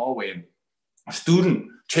 walking in the hallway, and a student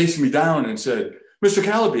chased me down and said, Mr.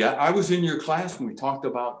 Calaby, I was in your class when we talked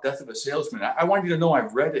about Death of a Salesman. I want you to know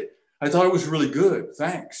I've read it. I thought it was really good.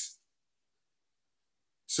 Thanks.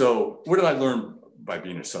 So what did I learn by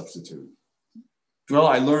being a substitute? Well,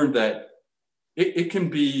 I learned that it can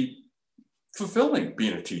be fulfilling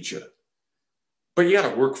being a teacher, but you got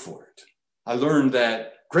to work for it. I learned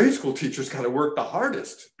that grade school teachers got to work the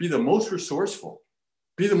hardest, be the most resourceful,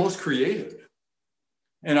 be the most creative.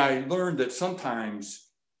 And I learned that sometimes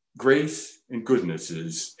grace and goodness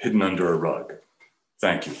is hidden under a rug.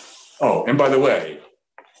 Thank you. Oh, and by the way,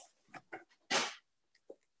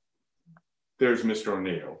 there's Mr.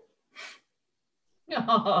 O'Neill.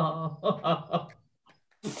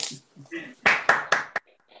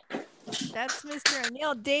 That's Mr.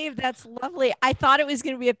 O'Neill. Dave, that's lovely. I thought it was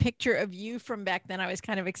going to be a picture of you from back then. I was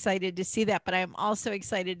kind of excited to see that, but I'm also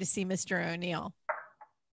excited to see Mr. O'Neill.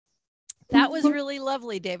 That was really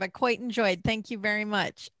lovely, Dave. I quite enjoyed. Thank you very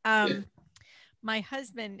much. My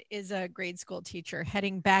husband is a grade school teacher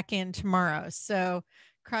heading back in tomorrow. So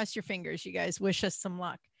cross your fingers, you guys. Wish us some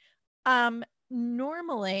luck.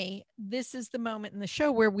 Normally, this is the moment in the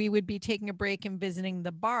show where we would be taking a break and visiting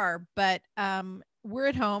the bar, but we're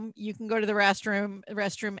at home. You can go to the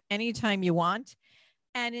restroom anytime you want.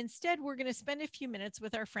 And instead, we're going to spend a few minutes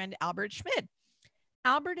with our friend Albert Schmid.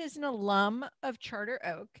 Albert is an alum of Charter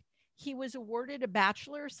Oak. He was awarded a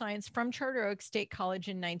Bachelor of Science from Charter Oak State College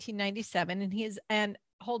in 1997, and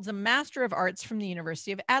holds a Master of Arts from the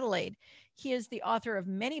University of Adelaide. He is the author of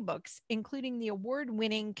many books, including the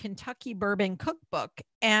award-winning Kentucky Bourbon Cookbook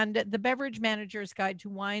and The Beverage Manager's Guide to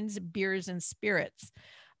Wines, Beers, and Spirits.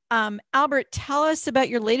 Albert, tell us about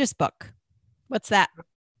your latest book. What's that?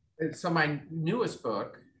 So my newest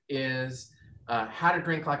book is How to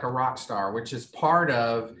Drink Like a Rock Star, which is part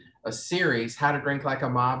of a series, How to Drink Like a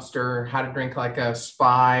Mobster, How to Drink Like a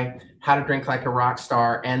Spy, How to Drink Like a Rock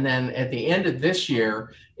Star. And then at the end of this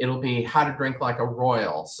year, it'll be How to Drink Like a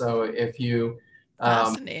Royal. So if you...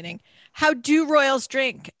 Fascinating. How do royals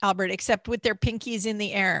drink, Albert, except with their pinkies in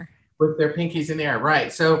the air? With their pinkies in the air,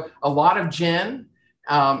 right. So a lot of gin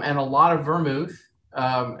and a lot of vermouth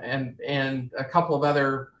and a couple of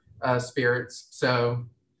other spirits. So,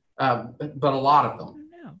 but a lot of them.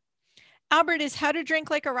 Albert, is How to Drink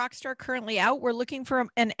Like a Rock Star currently out? We're looking for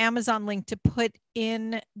an Amazon link to put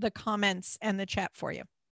in the comments and the chat for you.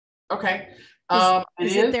 Okay.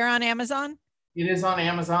 Is it there on Amazon? It is on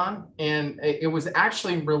Amazon, and it was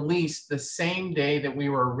actually released the same day that we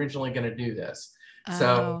were originally going to do this.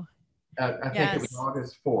 So I think it was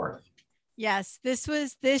August 4th. Yes,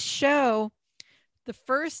 this show, the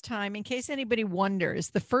first time, in case anybody wonders,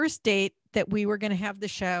 the first date that we were going to have the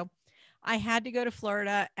show, I had to go to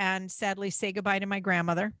Florida and sadly say goodbye to my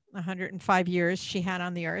grandmother, 105 years she had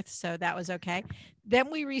on the earth. So that was okay.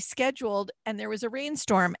 Then we rescheduled and there was a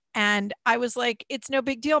rainstorm and I was like, it's no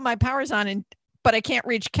big deal. My power's on, but I can't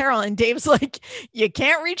reach Carol. And Dave's like, you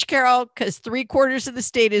can't reach Carol because 3/4 of the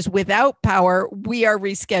state is without power. We are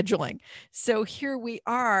rescheduling. So here we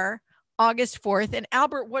are, August 4th. And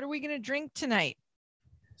Albert, what are we going to drink tonight?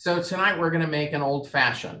 So tonight we're going to make an old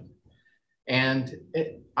fashioned. And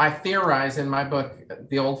I theorize in my book,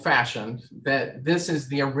 The Old Fashioned, that this is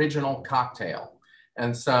the original cocktail.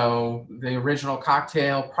 And so the original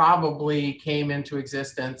cocktail probably came into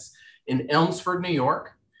existence in Elmsford, New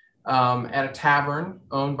York, at a tavern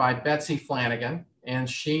owned by Betsy Flanagan. And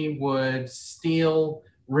she would steal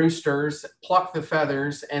roosters, pluck the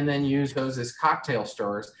feathers, and then use those as cocktail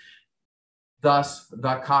stirrers. Thus,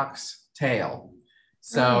 the cock's tail.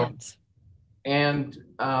 So. Brilliant. And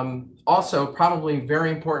also probably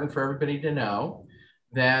very important for everybody to know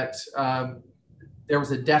that there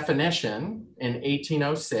was a definition in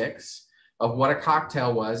 1806 of what a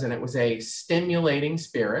cocktail was, and it was a stimulating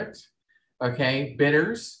spirit, okay,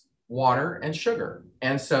 bitters, water, and sugar.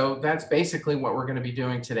 And so that's basically what we're going to be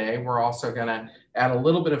doing today. We're also going to add a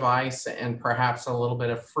little bit of ice and perhaps a little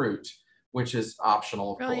bit of fruit, which is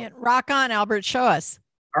optional. Brilliant. Rock on, Albert. Show us.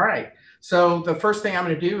 All right. So the first thing I'm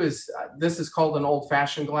going to do is, this is called an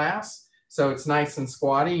old-fashioned glass. So it's nice and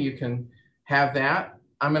squatty. You can have that.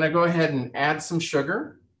 I'm going to go ahead and add some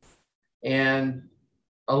sugar, and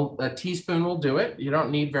a teaspoon will do it. You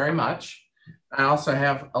don't need very much. I also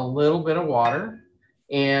have a little bit of water,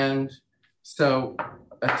 and so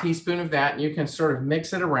a teaspoon of that. You can sort of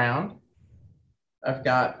mix it around. I've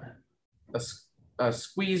got a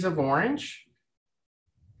squeeze of orange.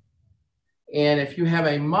 And if you have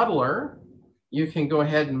a muddler, you can go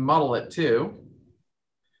ahead and muddle it too.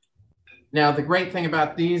 Now, the great thing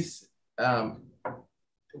about these,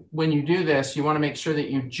 when you do this, you want to make sure that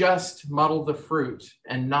you just muddle the fruit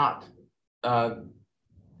and not the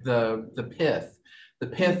pith. The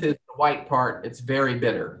pith is the white part. It's very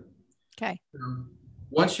bitter. Okay.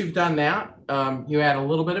 Once you've done that, you add a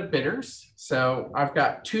little bit of bitters. So I've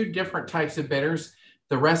got 2 different types of bitters.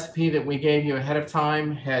 The recipe that we gave you ahead of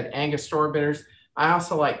time had Angostura bitters. I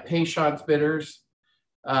also like Peychaud's bitters.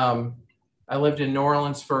 I lived in New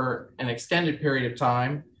Orleans for an extended period of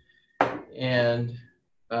time, and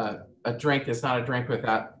a drink is not a drink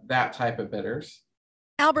without that type of bitters.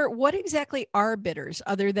 Albert, what exactly are bitters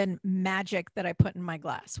other than magic that I put in my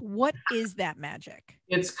glass? What is that magic?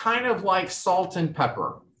 It's kind of like salt and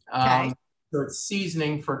pepper. Okay. So it's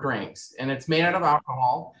seasoning for drinks, and it's made out of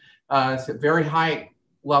alcohol. It's a very high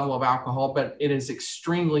level of alcohol, but it is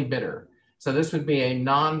extremely bitter. So this would be a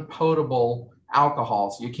non-potable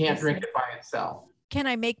alcohol, so you can't drink it by itself. Can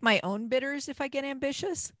I make my own bitters if I get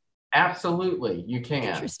ambitious? Absolutely, you can.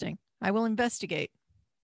 Interesting. I will investigate.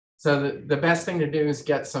 So the best thing to do is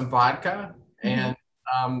get some vodka and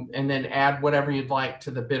then add whatever you'd like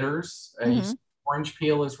to the bitters. Orange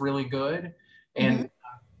peel is really good, and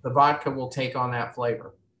the vodka will take on that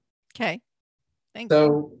flavor. Okay. Thank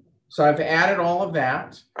you. So I've added all of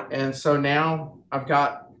that. And so now I've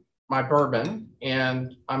got my bourbon,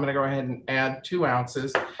 and I'm going to go ahead and add 2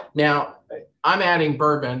 ounces. Now I'm adding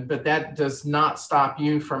bourbon, but that does not stop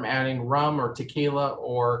you from adding rum or tequila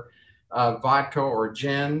or vodka or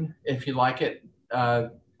gin, if you like it.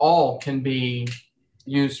 All can be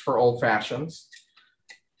used for old fashions.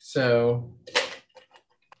 So,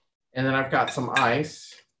 and then I've got some ice.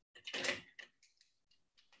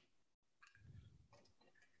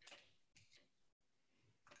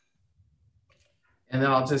 And then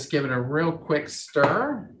I'll just give it a real quick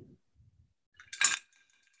stir.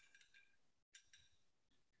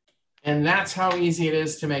 And that's how easy it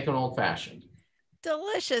is to make an old fashioned.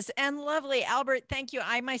 Delicious and lovely. Albert, thank you.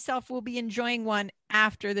 I myself will be enjoying one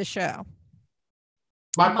after the show.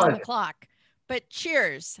 My I'm pleasure. on the clock. But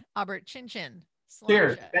cheers, Albert. Chin chin.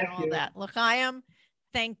 Cheers. And Thank all you. that. L'chaim.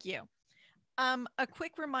 Thank you. A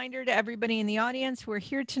quick reminder to everybody in the audience, we're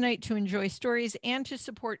here tonight to enjoy stories and to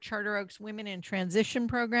support Charter Oak's Women in Transition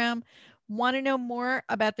program. Want to know more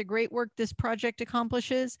about the great work this project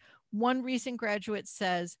accomplishes? One recent graduate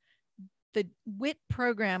says, the WIT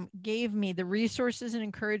program gave me the resources and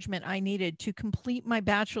encouragement I needed to complete my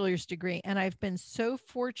bachelor's degree. And I've been so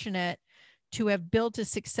fortunate to have built a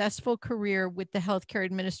successful career with the healthcare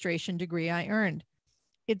administration degree I earned.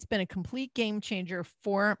 It's been a complete game changer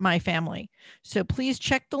for my family. So please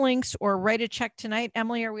check the links or write a check tonight.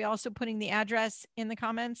 Emily, are we also putting the address in the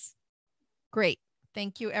comments? Great.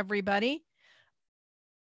 Thank you, everybody.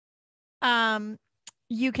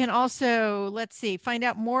 You can also, let's see, find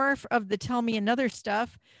out more of the Tell Me Another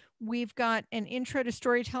stuff. We've got an intro to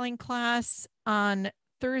storytelling class on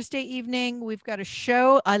Thursday evening. We've got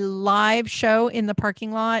a live show in the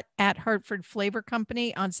parking lot at Hartford Flavor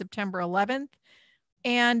Company on September 11th,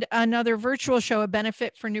 and another virtual show, a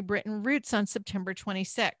benefit for New Britain Roots, on September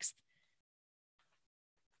 26th.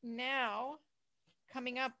 Now,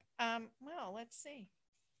 coming up, well, let's see.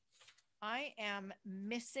 I am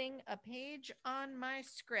missing a page on my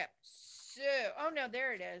script. So, oh no,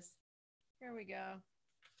 there it is. Here we go.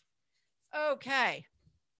 Okay.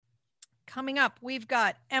 Coming up, we've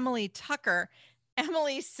got Emily Tucker.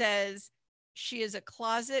 Emily says she is a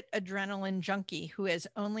closet adrenaline junkie who has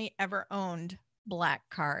only ever owned black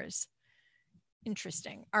cars.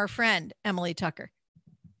 Interesting. Our friend, Emily Tucker.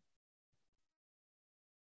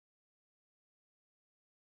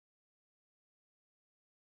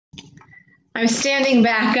 I'm standing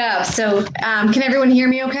back up. So can everyone hear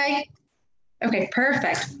me okay? Okay,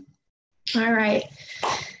 perfect. All right.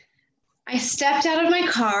 I stepped out of my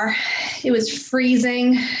car. It was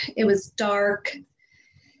freezing. It was dark.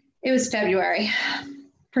 It was February.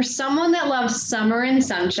 For someone that loves summer and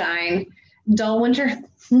sunshine, dull winter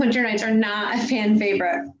nights are not a fan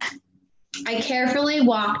favorite. I carefully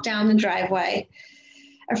walked down the driveway,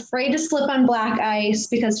 afraid to slip on black ice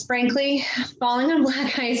because, frankly, falling on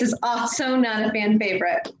black ice is also not a fan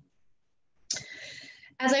favorite.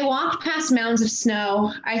 As I walked past mounds of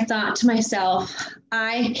snow, I thought to myself,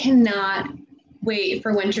 I cannot wait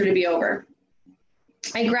for winter to be over.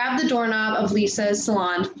 I grabbed the doorknob of Lisa's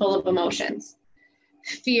salon full of emotions: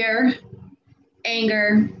 fear,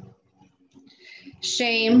 anger,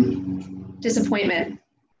 shame, disappointment.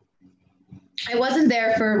 I wasn't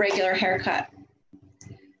there for a regular haircut.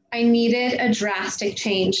 I needed a drastic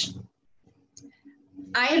change.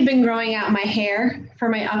 I had been growing out my hair for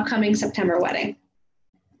my upcoming September wedding,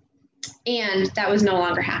 and that was no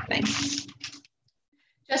longer happening.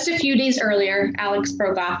 Just a few days earlier, Alex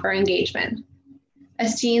broke off our engagement, a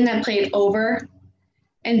scene that played over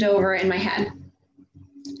and over in my head,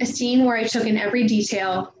 a scene where I took in every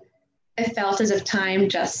detail. It felt as if time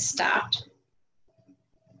just stopped.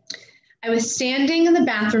 I was standing in the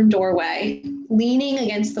bathroom doorway, leaning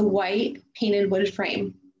against the white painted wood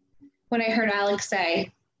frame, when I heard Alex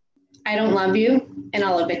say, "I don't love you, and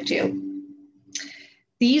I'll evict you."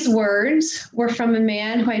 These words were from a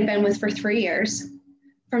man who I'd been with for 3 years,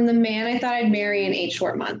 from the man I thought I'd marry in 8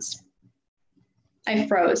 short months. I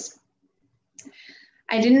froze.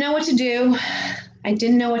 I didn't know what to do. I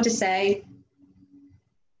didn't know what to say.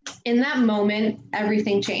 In that moment,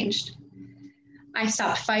 everything changed. I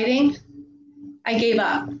stopped fighting. I gave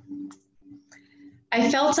up. I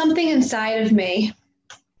felt something inside of me,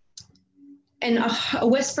 and a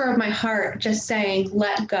whisper of my heart just saying,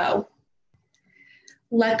 let go.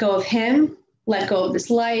 Let go of him, let go of this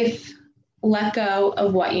life, let go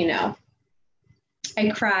of what you know. I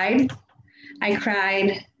cried,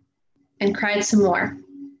 and cried some more.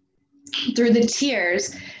 Through the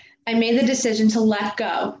tears, I made the decision to let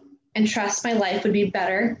go and trust my life would be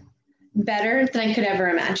better than I could ever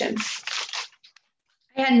imagine.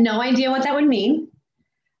 I had no idea what that would mean.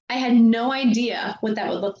 I had no idea what that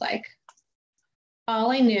would look like.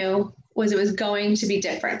 All I knew was it was going to be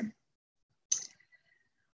different.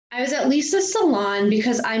 I was at Lisa's salon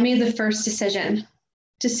because I made the first decision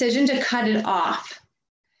to cut it off,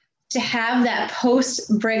 to have that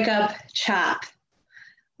post-breakup chop.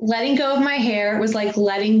 Letting go of my hair was like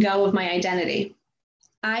letting go of my identity.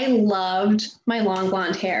 I loved my long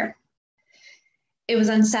blonde hair. It was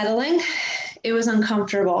unsettling. It was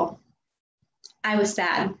uncomfortable. I was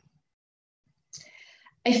sad.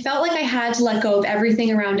 I felt like I had to let go of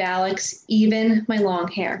everything around Alex, even my long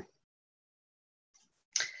hair.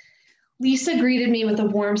 Lisa greeted me with a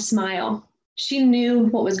warm smile. She knew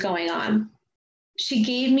what was going on. She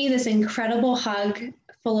gave me this incredible hug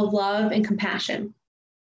full of love and compassion.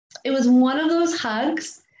 It was one of those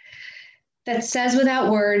hugs that says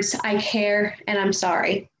without words, I care and I'm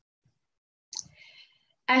sorry.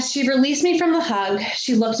 As she released me from the hug,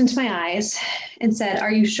 she looked into my eyes and said,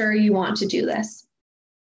 "Are you sure you want to do this?"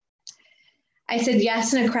 I said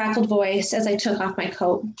yes in a crackled voice as I took off my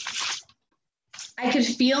coat. I could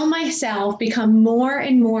feel myself become more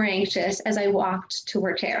and more anxious as I walked to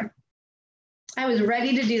her chair. I was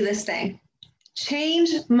ready to do this thing,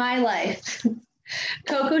 change my life.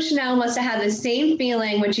 Coco Chanel must have had the same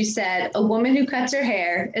feeling when she said, a woman who cuts her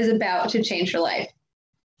hair is about to change her life.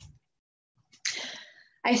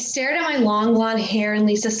 I stared at my long blonde hair in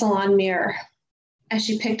Lisa's salon mirror as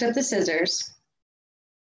she picked up the scissors.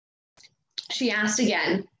 She asked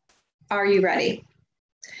again, are you ready?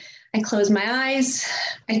 I closed my eyes.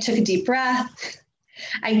 I took a deep breath.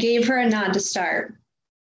 I gave her a nod to start.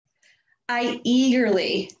 I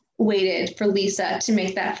eagerly waited for Lisa to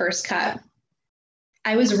make that first cut.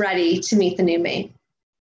 I was ready to meet the new me.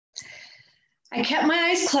 I kept my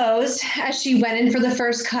eyes closed as she went in for the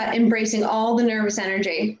first cut, embracing all the nervous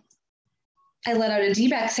energy. I let out a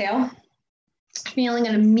deep exhale, feeling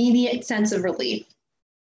an immediate sense of relief.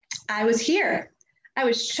 I was here. I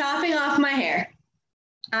was chopping off my hair.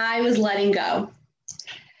 I was letting go.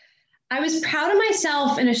 I was proud of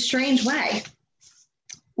myself in a strange way.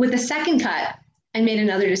 With the second cut, I made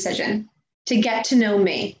another decision to get to know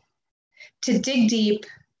me, to dig deep,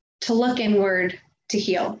 to look inward, to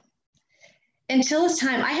heal. Until this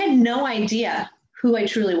time, I had no idea who I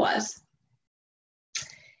truly was.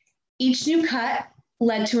 Each new cut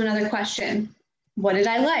led to another question. What did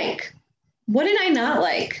I like? What did I not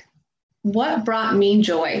like? What brought me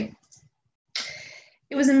joy?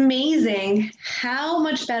 It was amazing how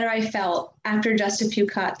much better I felt after just a few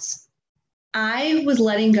cuts. I was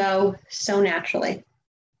letting go so naturally.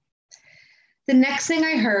 The next thing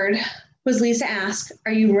I heard was Lisa ask,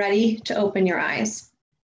 are you ready to open your eyes?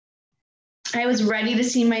 I was ready to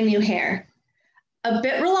see my new hair. A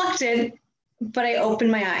bit reluctant, but I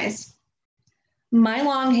opened my eyes. My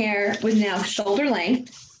long hair was now shoulder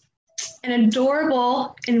length, an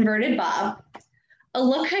adorable inverted bob, a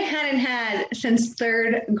look I hadn't had since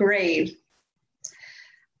 3rd grade.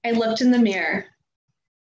 I looked in the mirror.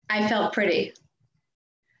 I felt pretty.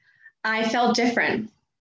 I felt different.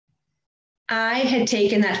 I had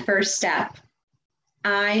taken that first step.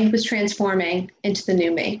 I was transforming into the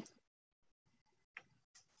new me.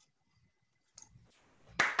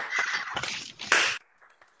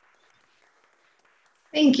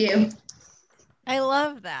 Thank you. I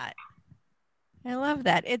love that. I love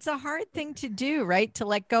that. It's a hard thing to do, right? To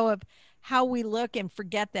let go of how we look and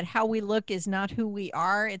forget that how we look is not who we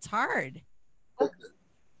are. It's hard.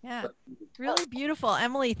 Yeah, really beautiful.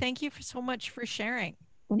 Emily, thank you so much for sharing.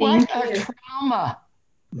 What a trauma.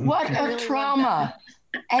 What a trauma.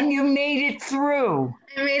 And you made it through.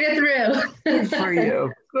 I made it through. Good for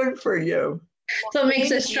you. Good for you. So it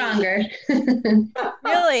makes us stronger.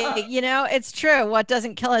 Really, you know, it's true. What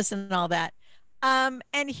doesn't kill us and all that. And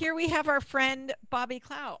here we have our friend Bobby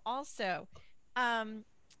Clow also.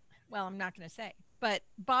 Well, I'm not going to say, but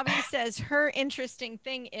Bobby says her interesting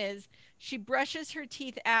thing is she brushes her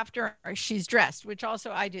teeth after she's dressed, which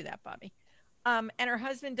also I do that, Bobby. And her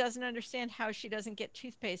husband doesn't understand how she doesn't get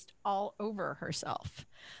toothpaste all over herself.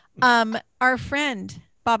 Our friend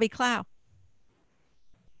Bobby Clow.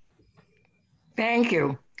 Thank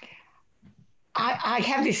you. I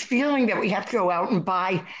have this feeling that we have to go out and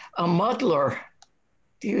buy a muddler.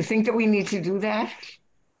 Do you think that we need to do that?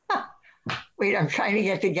 Wait, I'm trying to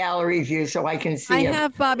get the gallery view so I can see I him.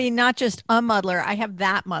 have, Bobby, not just a muddler. I have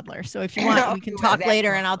that muddler. So if you want, we can talk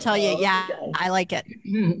later and I'll tell you, yeah, I like it.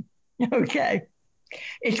 Okay.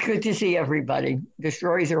 It's good to see everybody. The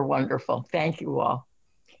stories are wonderful. Thank you all.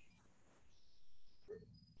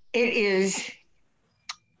 It is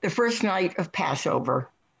the first night of Passover,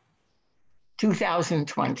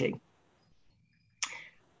 2020.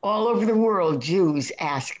 All over the world, Jews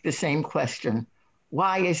ask the same question.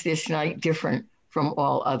 Why is this night different from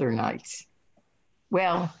all other nights?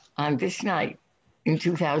 Well, on this night in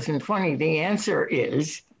 2020, the answer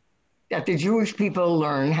is that the Jewish people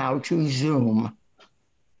learn how to Zoom.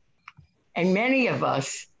 And many of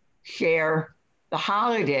us share the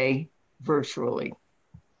holiday virtually.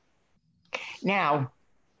 Now,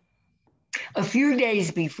 a few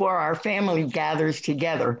days before our family gathers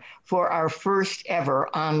together for our first ever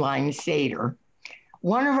online Seder,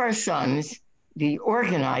 one of our sons, the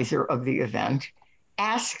organizer of the event,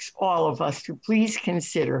 asks all of us to please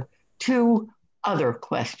consider 2 other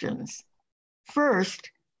questions. First,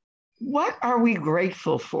 what are we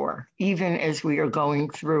grateful for, even as we are going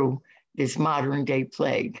through this modern day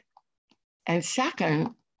plague? And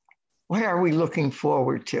second, what are we looking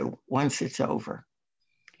forward to once it's over?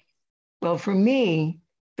 Well, for me,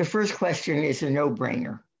 the first question is a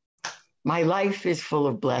no-brainer. My life is full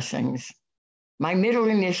of blessings. My middle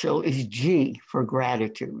initial is G for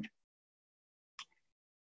gratitude.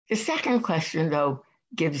 The second question, though,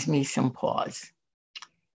 gives me some pause.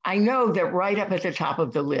 I know that right up at the top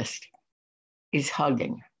of the list is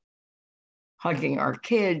hugging. Hugging our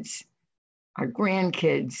kids, our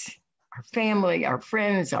grandkids, our family, our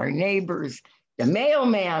friends, our neighbors, the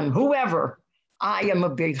mailman, whoever. I am a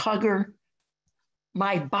big hugger.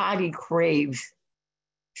 My body craves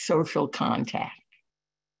social contact.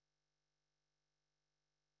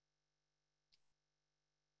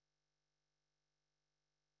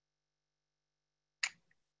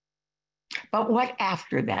 But what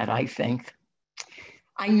after that, I think?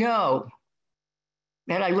 I know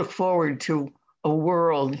that I look forward to a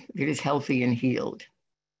world that is healthy and healed.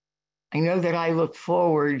 I know that I look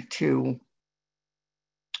forward to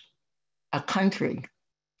a country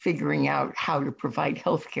figuring out how to provide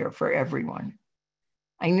healthcare for everyone.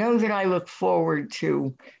 I know that I look forward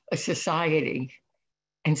to a society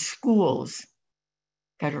and schools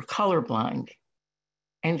that are colorblind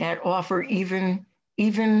and that offer even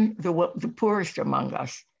the poorest among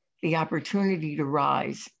us the opportunity to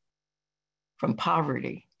rise from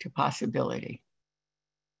poverty to possibility.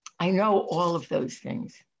 I know all of those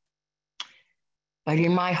things. But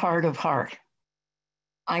in my heart of heart,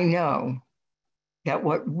 I know that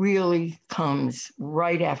what really comes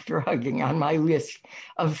right after hugging on my list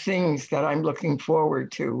of things that I'm looking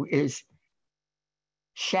forward to is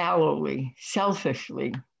shallowly,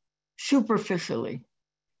 selfishly, superficially,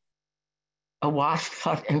 a wash,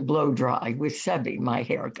 cut, and blow dry with Sebi, my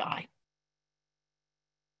hair guy.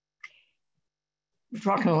 We're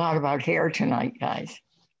talking a lot about hair tonight, guys.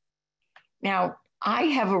 Now, I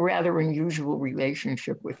have a rather unusual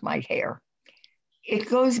relationship with my hair. It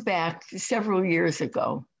goes back to several years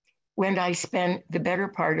ago when I spent the better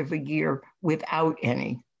part of a year without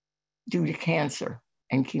any due to cancer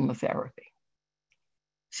and chemotherapy.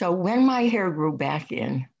 So when my hair grew back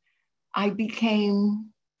in, I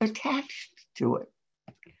became attached to it.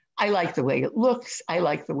 I like the way it looks. I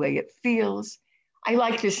like the way it feels. I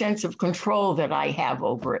like the sense of control that I have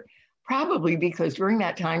over it. Probably because during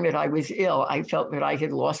that time that I was ill, I felt that I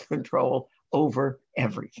had lost control over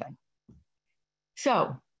everything.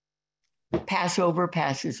 So Passover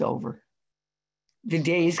passes over. The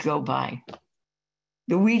days go by.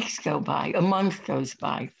 The weeks go by. A month goes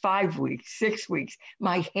by. 5 weeks, 6 weeks.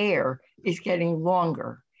 My hair is getting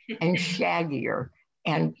longer and shaggier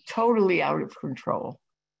and totally out of control.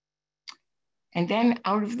 And then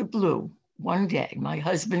out of the blue, one day, my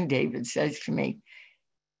husband David says to me,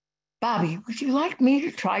 "Bobby, would you like me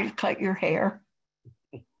to try to cut your hair?"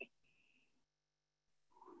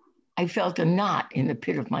 I felt a knot in the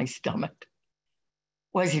pit of my stomach.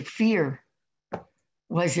 Was it fear?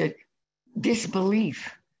 Was it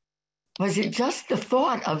disbelief? Was it just the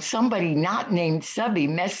thought of somebody not named Subby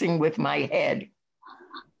messing with my head?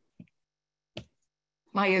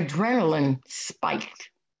 My adrenaline spiked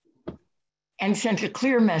and sent a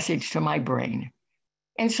clear message to my brain.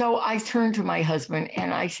 And so I turned to my husband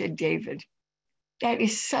and I said, "David, that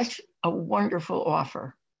is such a wonderful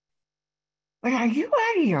offer. But are you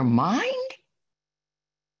out of your mind?"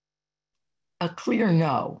 A clear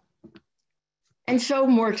no. And so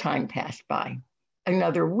more time passed by.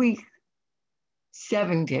 Another week,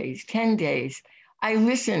 7 days, 10 days. I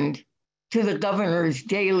listened to the governor's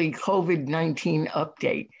daily COVID-19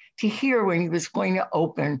 update to hear when he was going to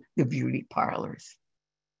open the beauty parlors.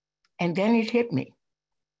 And then it hit me.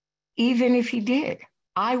 Even if he did,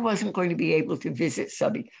 I wasn't going to be able to visit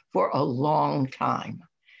Subby for a long time.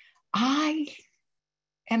 I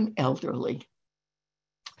am elderly.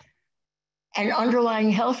 And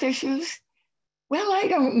underlying health issues? Well, I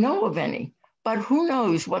don't know of any, but who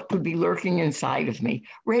knows what could be lurking inside of me,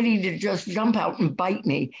 ready to just jump out and bite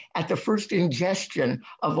me at the first ingestion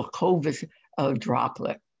of a COVID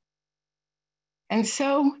droplet. And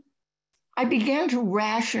so I began to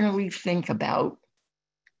rationally think about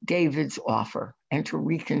David's offer and to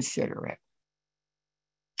reconsider it.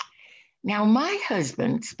 Now, my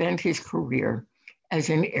husband spent his career as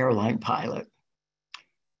an airline pilot.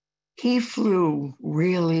 He flew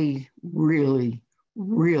really, really,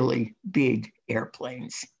 really big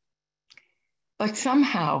airplanes. But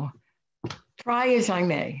somehow, try as I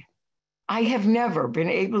may, I have never been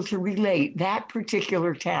able to relate that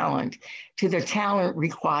particular talent to the talent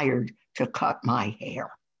required to cut my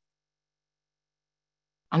hair.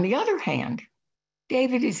 On the other hand,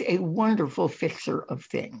 David is a wonderful fixer of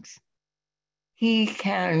things. He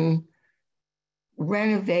can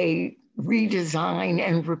renovate, redesign,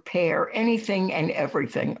 and repair anything and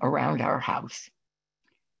everything around our house.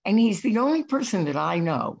 And he's the only person that I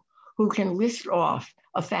know who can list off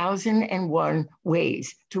 1,001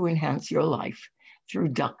 ways to enhance your life through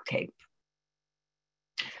duct tape.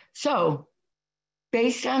 So,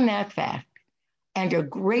 based on that fact, and a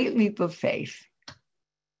great leap of faith,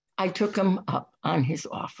 I took him up on his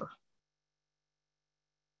offer.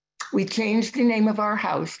 We changed the name of our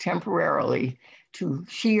house temporarily to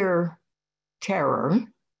Sheer Terror,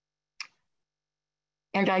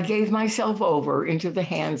 and I gave myself over into the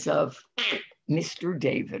hands of Mr.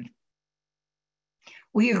 David.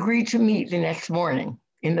 We agreed to meet the next morning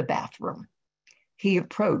in the bathroom. He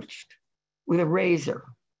approached with a razor,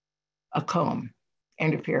 a comb,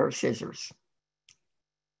 and a pair of scissors.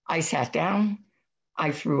 I sat down.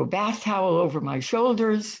 I threw a bath towel over my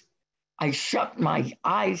shoulders. I shut my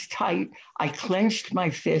eyes tight. I clenched my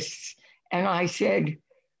fists, and I said,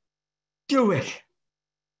 "Do it."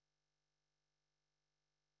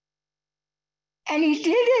 And he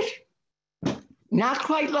did it. Not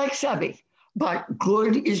quite like Sebby, but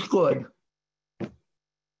good is good.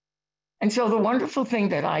 And so the wonderful thing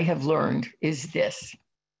that I have learned is this.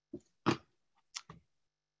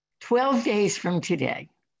 12 days from today,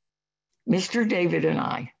 Mr. David and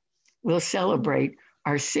I will celebrate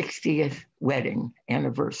our 60th wedding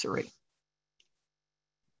anniversary.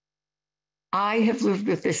 I have lived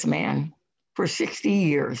with this man for 60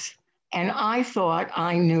 years, and I thought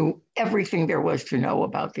I knew everything there was to know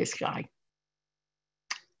about this guy.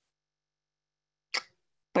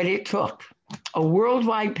 But it took a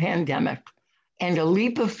worldwide pandemic and a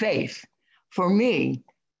leap of faith for me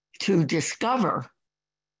to discover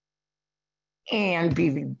and be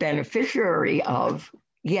the beneficiary of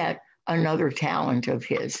yet another talent of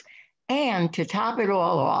his. And to top it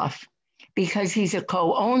all off, because he's a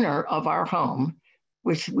co-owner of our home,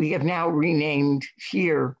 which we have now renamed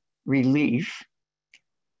Sheer Relief,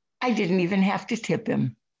 I didn't even have to tip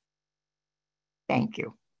him. Thank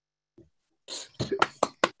you.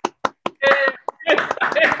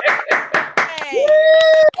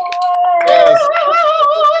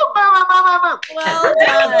 Well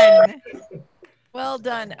done. Well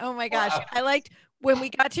done. Oh my gosh. I liked when we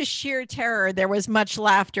got to Sheer Terror, there was much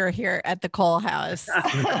laughter here at the Cole House.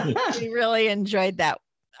 We really enjoyed that.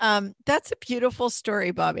 That's a beautiful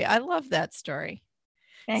story, Bobby. I love that story.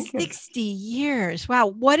 Thank you. 60 years.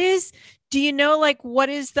 Wow. Do you know, like, what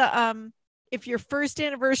is the, if your first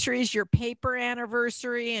anniversary is your paper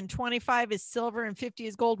anniversary and 25 is silver and 50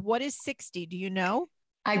 is gold, what is 60? Do you know?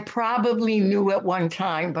 I probably knew at one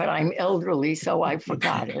time, but I'm elderly, so I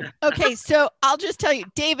forgot it. Okay, so I'll just tell you,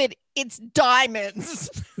 David, it's diamonds.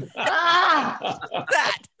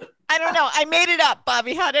 That. I don't know. I made it up,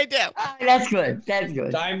 Bobby. How'd I do? That's good. That's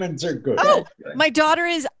good. Diamonds are good. Oh, my daughter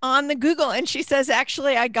is on the Google and she says,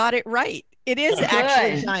 actually, I got it right. It is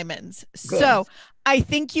actually diamonds. Good. So I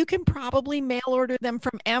think you can probably mail order them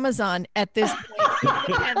from Amazon at this point in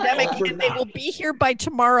the pandemic, and they will be here by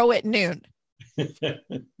tomorrow at noon.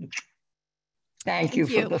 Thank you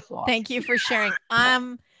for the thought. Thank you for sharing.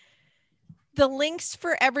 The links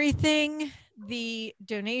for everything, the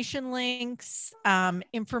donation links,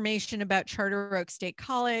 information about Charter Oak State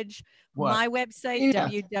College, my website,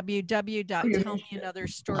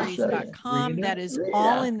 www.tellmeanotherstories.com. That is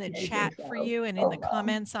all in the chat for you and in the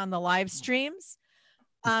comments on the live streams.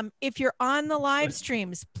 If you're on the live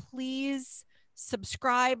streams, please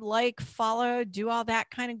subscribe, like, follow, do all that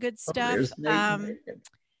kind of good stuff.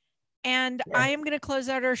 And I am going to close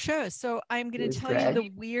out our show. So I'm going to tell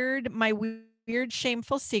you my weird,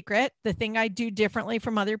 shameful secret, the thing I do differently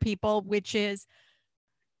from other people, which is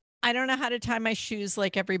I don't know how to tie my shoes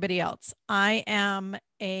like everybody else. I am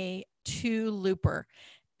a two-looper.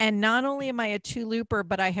 And not only am I a two-looper,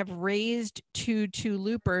 but I have raised two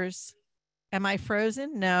two-loopers. Am I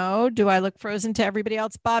frozen? No. Do I look frozen to everybody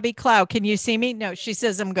else? Bobby Clow, can you see me? No, she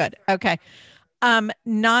says I'm good. Okay.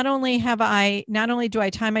 Not only do I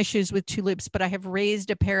tie my shoes with two loops, but I have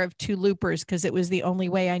raised a pair of two loopers because it was the only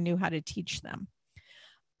way I knew how to teach them.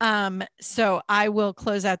 So I will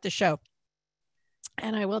close out the show.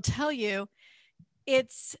 And I will tell you,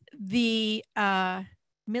 it's the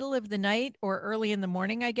middle of the night or early in the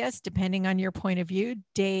morning, I guess, depending on your point of view,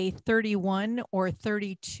 day 31 or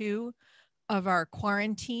 32 of our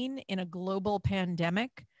quarantine in a global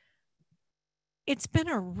pandemic. It's been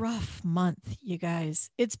a rough month, you guys.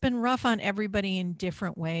 It's been rough on everybody in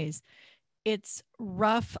different ways. It's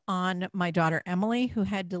rough on my daughter, Emily, who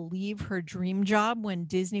had to leave her dream job when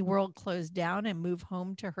Disney World closed down and move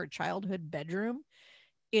home to her childhood bedroom.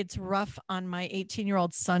 It's rough on my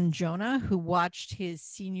 18-year-old son, Jonah, who watched his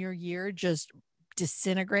senior year just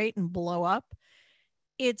disintegrate and blow up.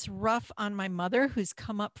 It's rough on my mother, who's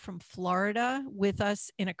come up from Florida with us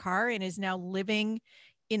in a car and is now living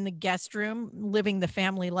in the guest room, living the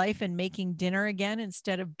family life and making dinner again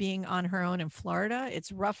instead of being on her own in Florida.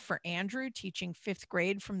 It's rough for Andrew, teaching 5th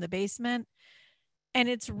grade from the basement. And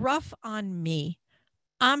it's rough on me.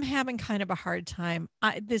 I'm having kind of a hard time.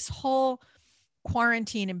 This whole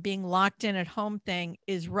quarantine and being locked in at home thing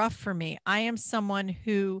is rough for me. I am someone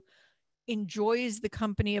who enjoys the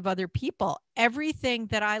company of other people. Everything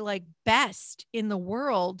that I like best in the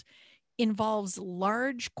world involves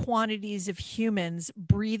large quantities of humans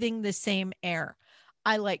breathing the same air.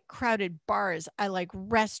 I like crowded bars. I like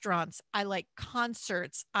restaurants. I like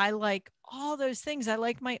concerts. I like all those things. I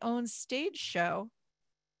like my own stage show.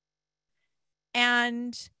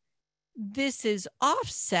 And this is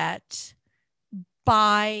offset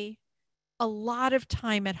by a lot of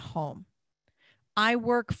time at home. I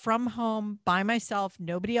work from home by myself.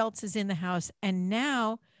 Nobody else is in the house. And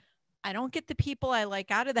now I don't get the people I like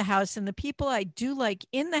out of the house, and the people I do like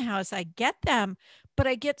in the house, I get them, but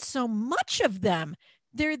I get so much of them.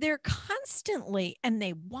 They're there constantly, and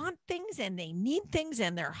they want things and they need things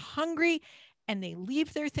and they're hungry and they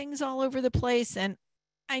leave their things all over the place. And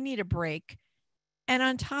I need a break. And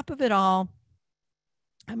on top of it all,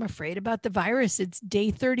 I'm afraid about the virus. It's day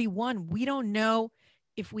 31. We don't know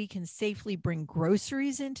if we can safely bring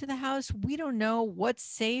groceries into the house. We don't know what's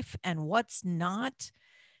safe and what's not.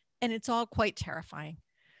 And it's all quite terrifying.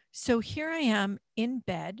 So here I am in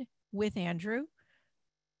bed with Andrew,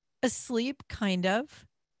 asleep kind of.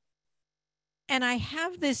 And I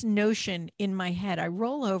have this notion in my head. I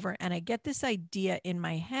roll over and I get this idea in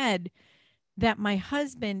my head that my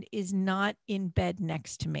husband is not in bed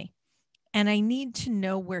next to me. And I need to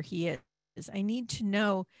know where he is. I need to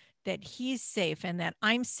know that he's safe and that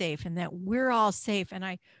I'm safe and that we're all safe. And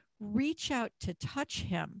I reach out to touch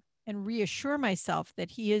him and reassure myself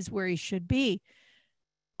that he is where he should be.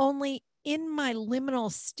 Only in my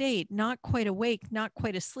liminal state, not quite awake, not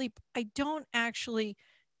quite asleep, I don't actually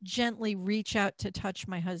gently reach out to touch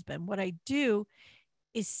my husband. What I do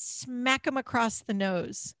is smack him across the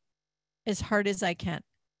nose as hard as I can.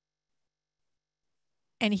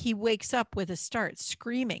 And he wakes up with a start,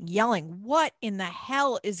 screaming, yelling, "What in the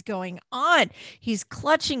hell is going on?" He's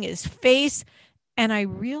clutching his face. And I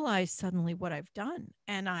realize suddenly what I've done.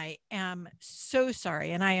 And I am so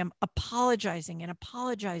sorry. And I am apologizing and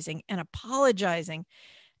apologizing and apologizing.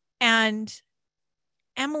 And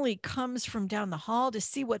Emily comes from down the hall to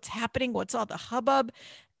see what's happening, what's all the hubbub.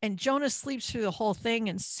 And Jonah sleeps through the whole thing.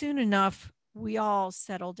 And soon enough, we all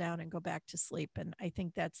settle down and go back to sleep. And I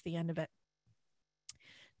think that's the end of it.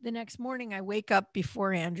 The next morning, I wake up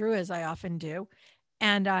before Andrew, as I often do.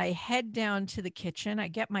 And I head down to the kitchen. I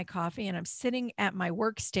get my coffee and I'm sitting at my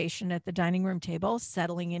workstation at the dining room table,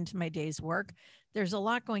 settling into my day's work. There's a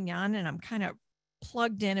lot going on and I'm kind of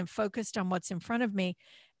plugged in and focused on what's in front of me.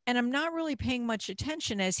 And I'm not really paying much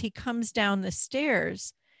attention as he comes down the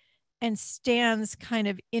stairs and stands kind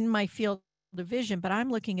of in my field of vision. But I'm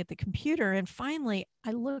looking at the computer and finally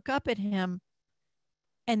I look up at him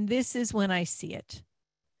and this is when I see it.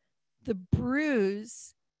 The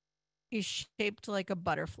bruise is shaped like a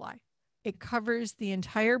butterfly. It covers the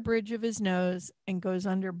entire bridge of his nose and goes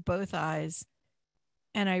under both eyes.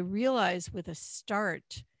 And I realize with a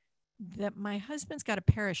start that my husband's got a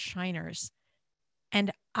pair of shiners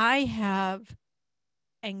and I have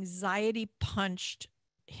anxiety punched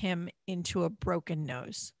him into a broken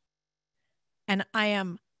nose. And I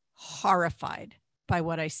am horrified by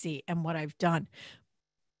what I see and what I've done.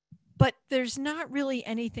 But there's not really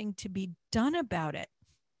anything to be done about it.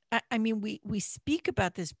 I mean, we speak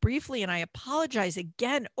about this briefly and I apologize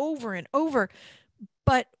again over and over,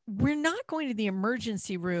 but we're not going to the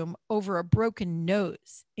emergency room over a broken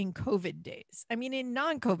nose in COVID days. I mean, in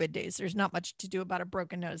non-COVID days, there's not much to do about a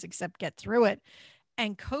broken nose except get through it.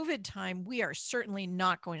 And COVID time, we are certainly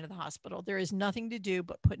not going to the hospital. There is nothing to do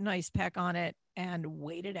but put an ice pack on it and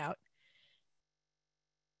wait it out.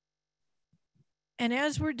 And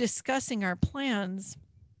as we're discussing our plans,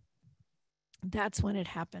 that's when it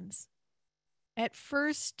happens. At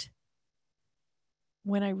first,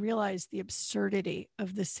 when I realized the absurdity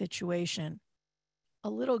of the situation, a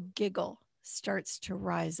little giggle starts to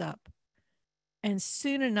rise up. And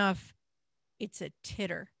soon enough, it's a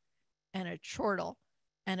titter and a chortle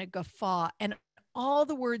and a guffaw. And all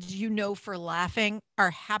the words you know for laughing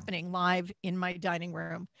are happening live in my dining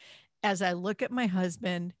room as I look at my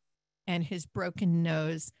husband and his broken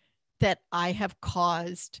nose that I have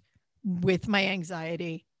caused with my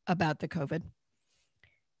anxiety about the COVID.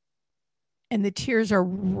 And the tears are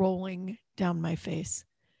rolling down my face.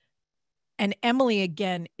 And Emily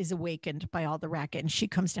again is awakened by all the racket and she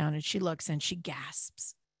comes down and she looks and she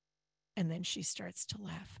gasps. And then she starts to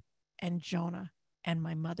laugh. And Jonah and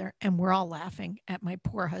my mother, and we're all laughing at my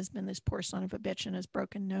poor husband, this poor son of a bitch and his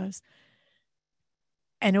broken nose.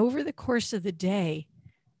 And over the course of the day,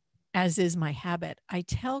 as is my habit, I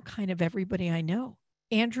tell kind of everybody I know.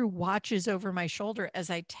 Andrew watches over my shoulder as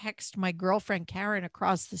I text my girlfriend Karen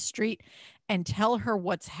across the street and tell her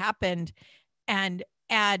what's happened and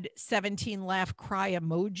add 17 laugh cry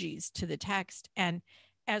emojis to the text. And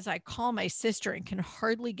as I call my sister and can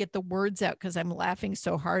hardly get the words out because I'm laughing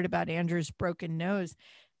so hard about Andrew's broken nose,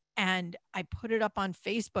 and I put it up on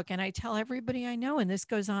Facebook and I tell everybody I know, and this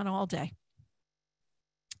goes on all day.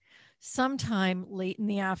 Sometime late in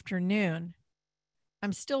the afternoon,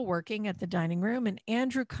 I'm still working at the dining room, and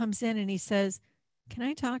Andrew comes in and he says, "Can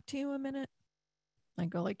I talk to you a minute?" I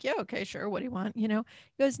go like, "Yeah, okay, sure. What do you want?" You know,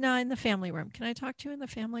 he goes, "No, in the family room. Can I talk to you in the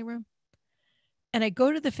family room?" And I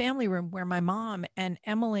go to the family room where my mom and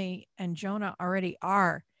Emily and Jonah already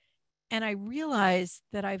are. And I realize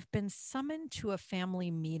that I've been summoned to a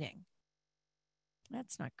family meeting.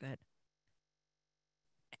 That's not good.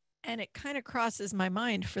 And it kind of crosses my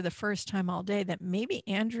mind for the first time all day that maybe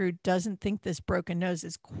Andrew doesn't think this broken nose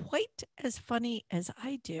is quite as funny as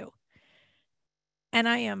I do. And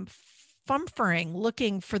I am fumfering,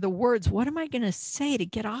 looking for the words. What am I going to say to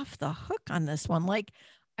get off the hook on this one? Like,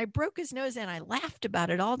 I broke his nose and I laughed about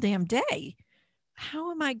it all damn day.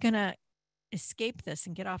 How am I going to escape this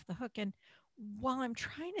and get off the hook? And while I'm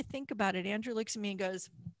trying to think about it, Andrew looks at me and goes,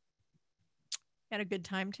 "Had a good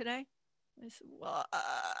time today?" I said, "Well,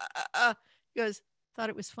 he goes, thought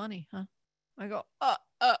it was funny, huh?" I go,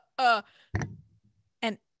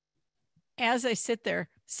 And as I sit there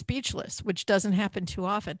speechless, which doesn't happen too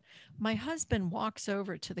often, my husband walks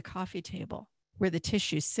over to the coffee table where the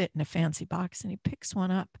tissues sit in a fancy box, and he picks one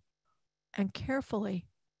up and carefully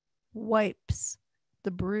wipes the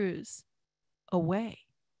bruise away.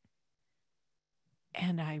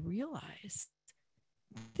 And I realized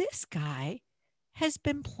this guy has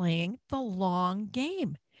been playing the long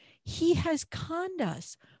game. He has conned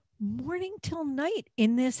us morning till night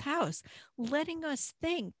in this house, letting us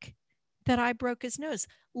think that I broke his nose,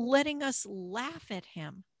 letting us laugh at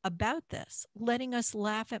him about this, letting us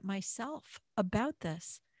laugh at myself about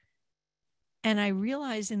this. And I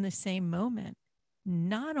realized in the same moment,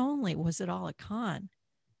 not only was it all a con,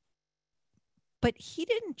 but he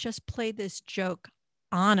didn't just play this joke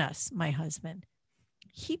on us, my husband.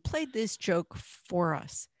 He played this joke for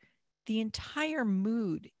us. The entire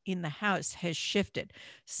mood in the house has shifted.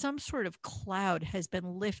 Some sort of cloud has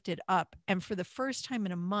been lifted up. And for the first time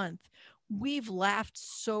in a month, we've laughed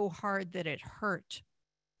so hard that it hurt.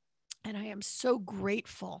 And I am so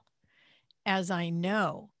grateful, as I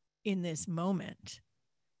know in this moment,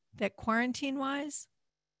 that quarantine-wise,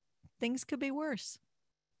 things could be worse.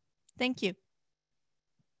 Thank you.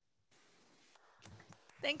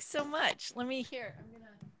 Thanks so much. Let me hear. I'm going to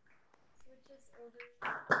switch this over.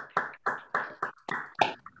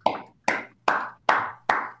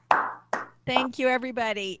 Thank you,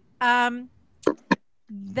 everybody.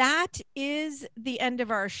 That is the end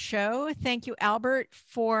of our show. Thank you, Albert,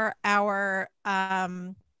 for our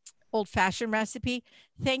old-fashioned recipe.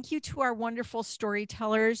 Thank you to our wonderful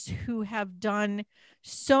storytellers who have done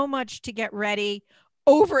so much to get ready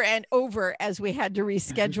over and over as we had to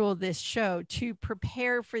reschedule this show to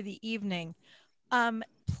prepare for the evening.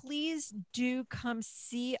 Please do come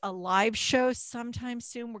see a live show sometime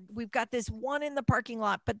soon. We've got this one in the parking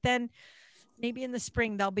lot, but then maybe in the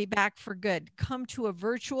spring they'll be back for good. Come to a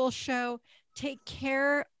virtual show. Take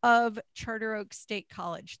care of Charter Oak State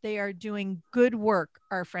College. They are doing good work,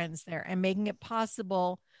 our friends there, and making it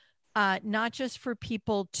possible not just for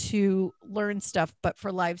people to learn stuff, but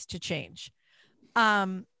for lives to change.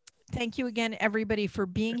 Thank you again, everybody, for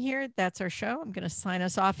being here. That's our show. I'm going to sign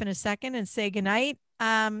us off in a second and say goodnight.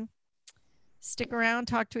 Stick around,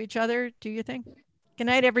 talk to each other, do your thing. Good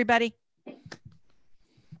night, everybody.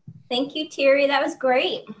 Thank you, Terry. That was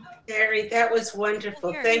great. Terry, that was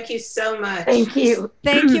wonderful. Thank you so much. Thank you.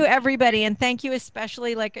 Thank you, everybody. And thank you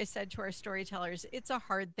especially, like I said, to our storytellers. It's a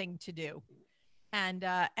hard thing to do. And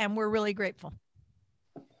we're really grateful.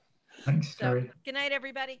 Thanks, Terry. So, good night,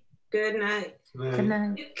 everybody. Good night. Good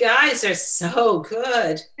night. You guys are so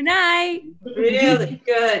good. Good night. Really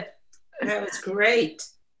good. That was great.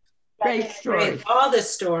 Great story. Great. All the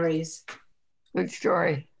stories. Good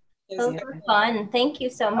story. Those were fun. Thank you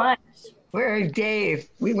so much. Where's Dave?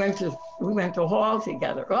 We went to Hall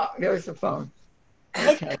together. Oh, there's the phone.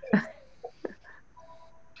 Okay.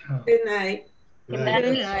 Good night. Good night.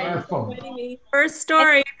 Good night. First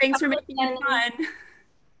story. Thanks for making it fun.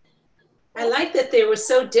 I like that they were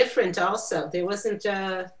so different also. There wasn't,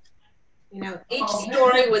 each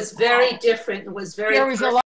story was very different. It was very There was a lot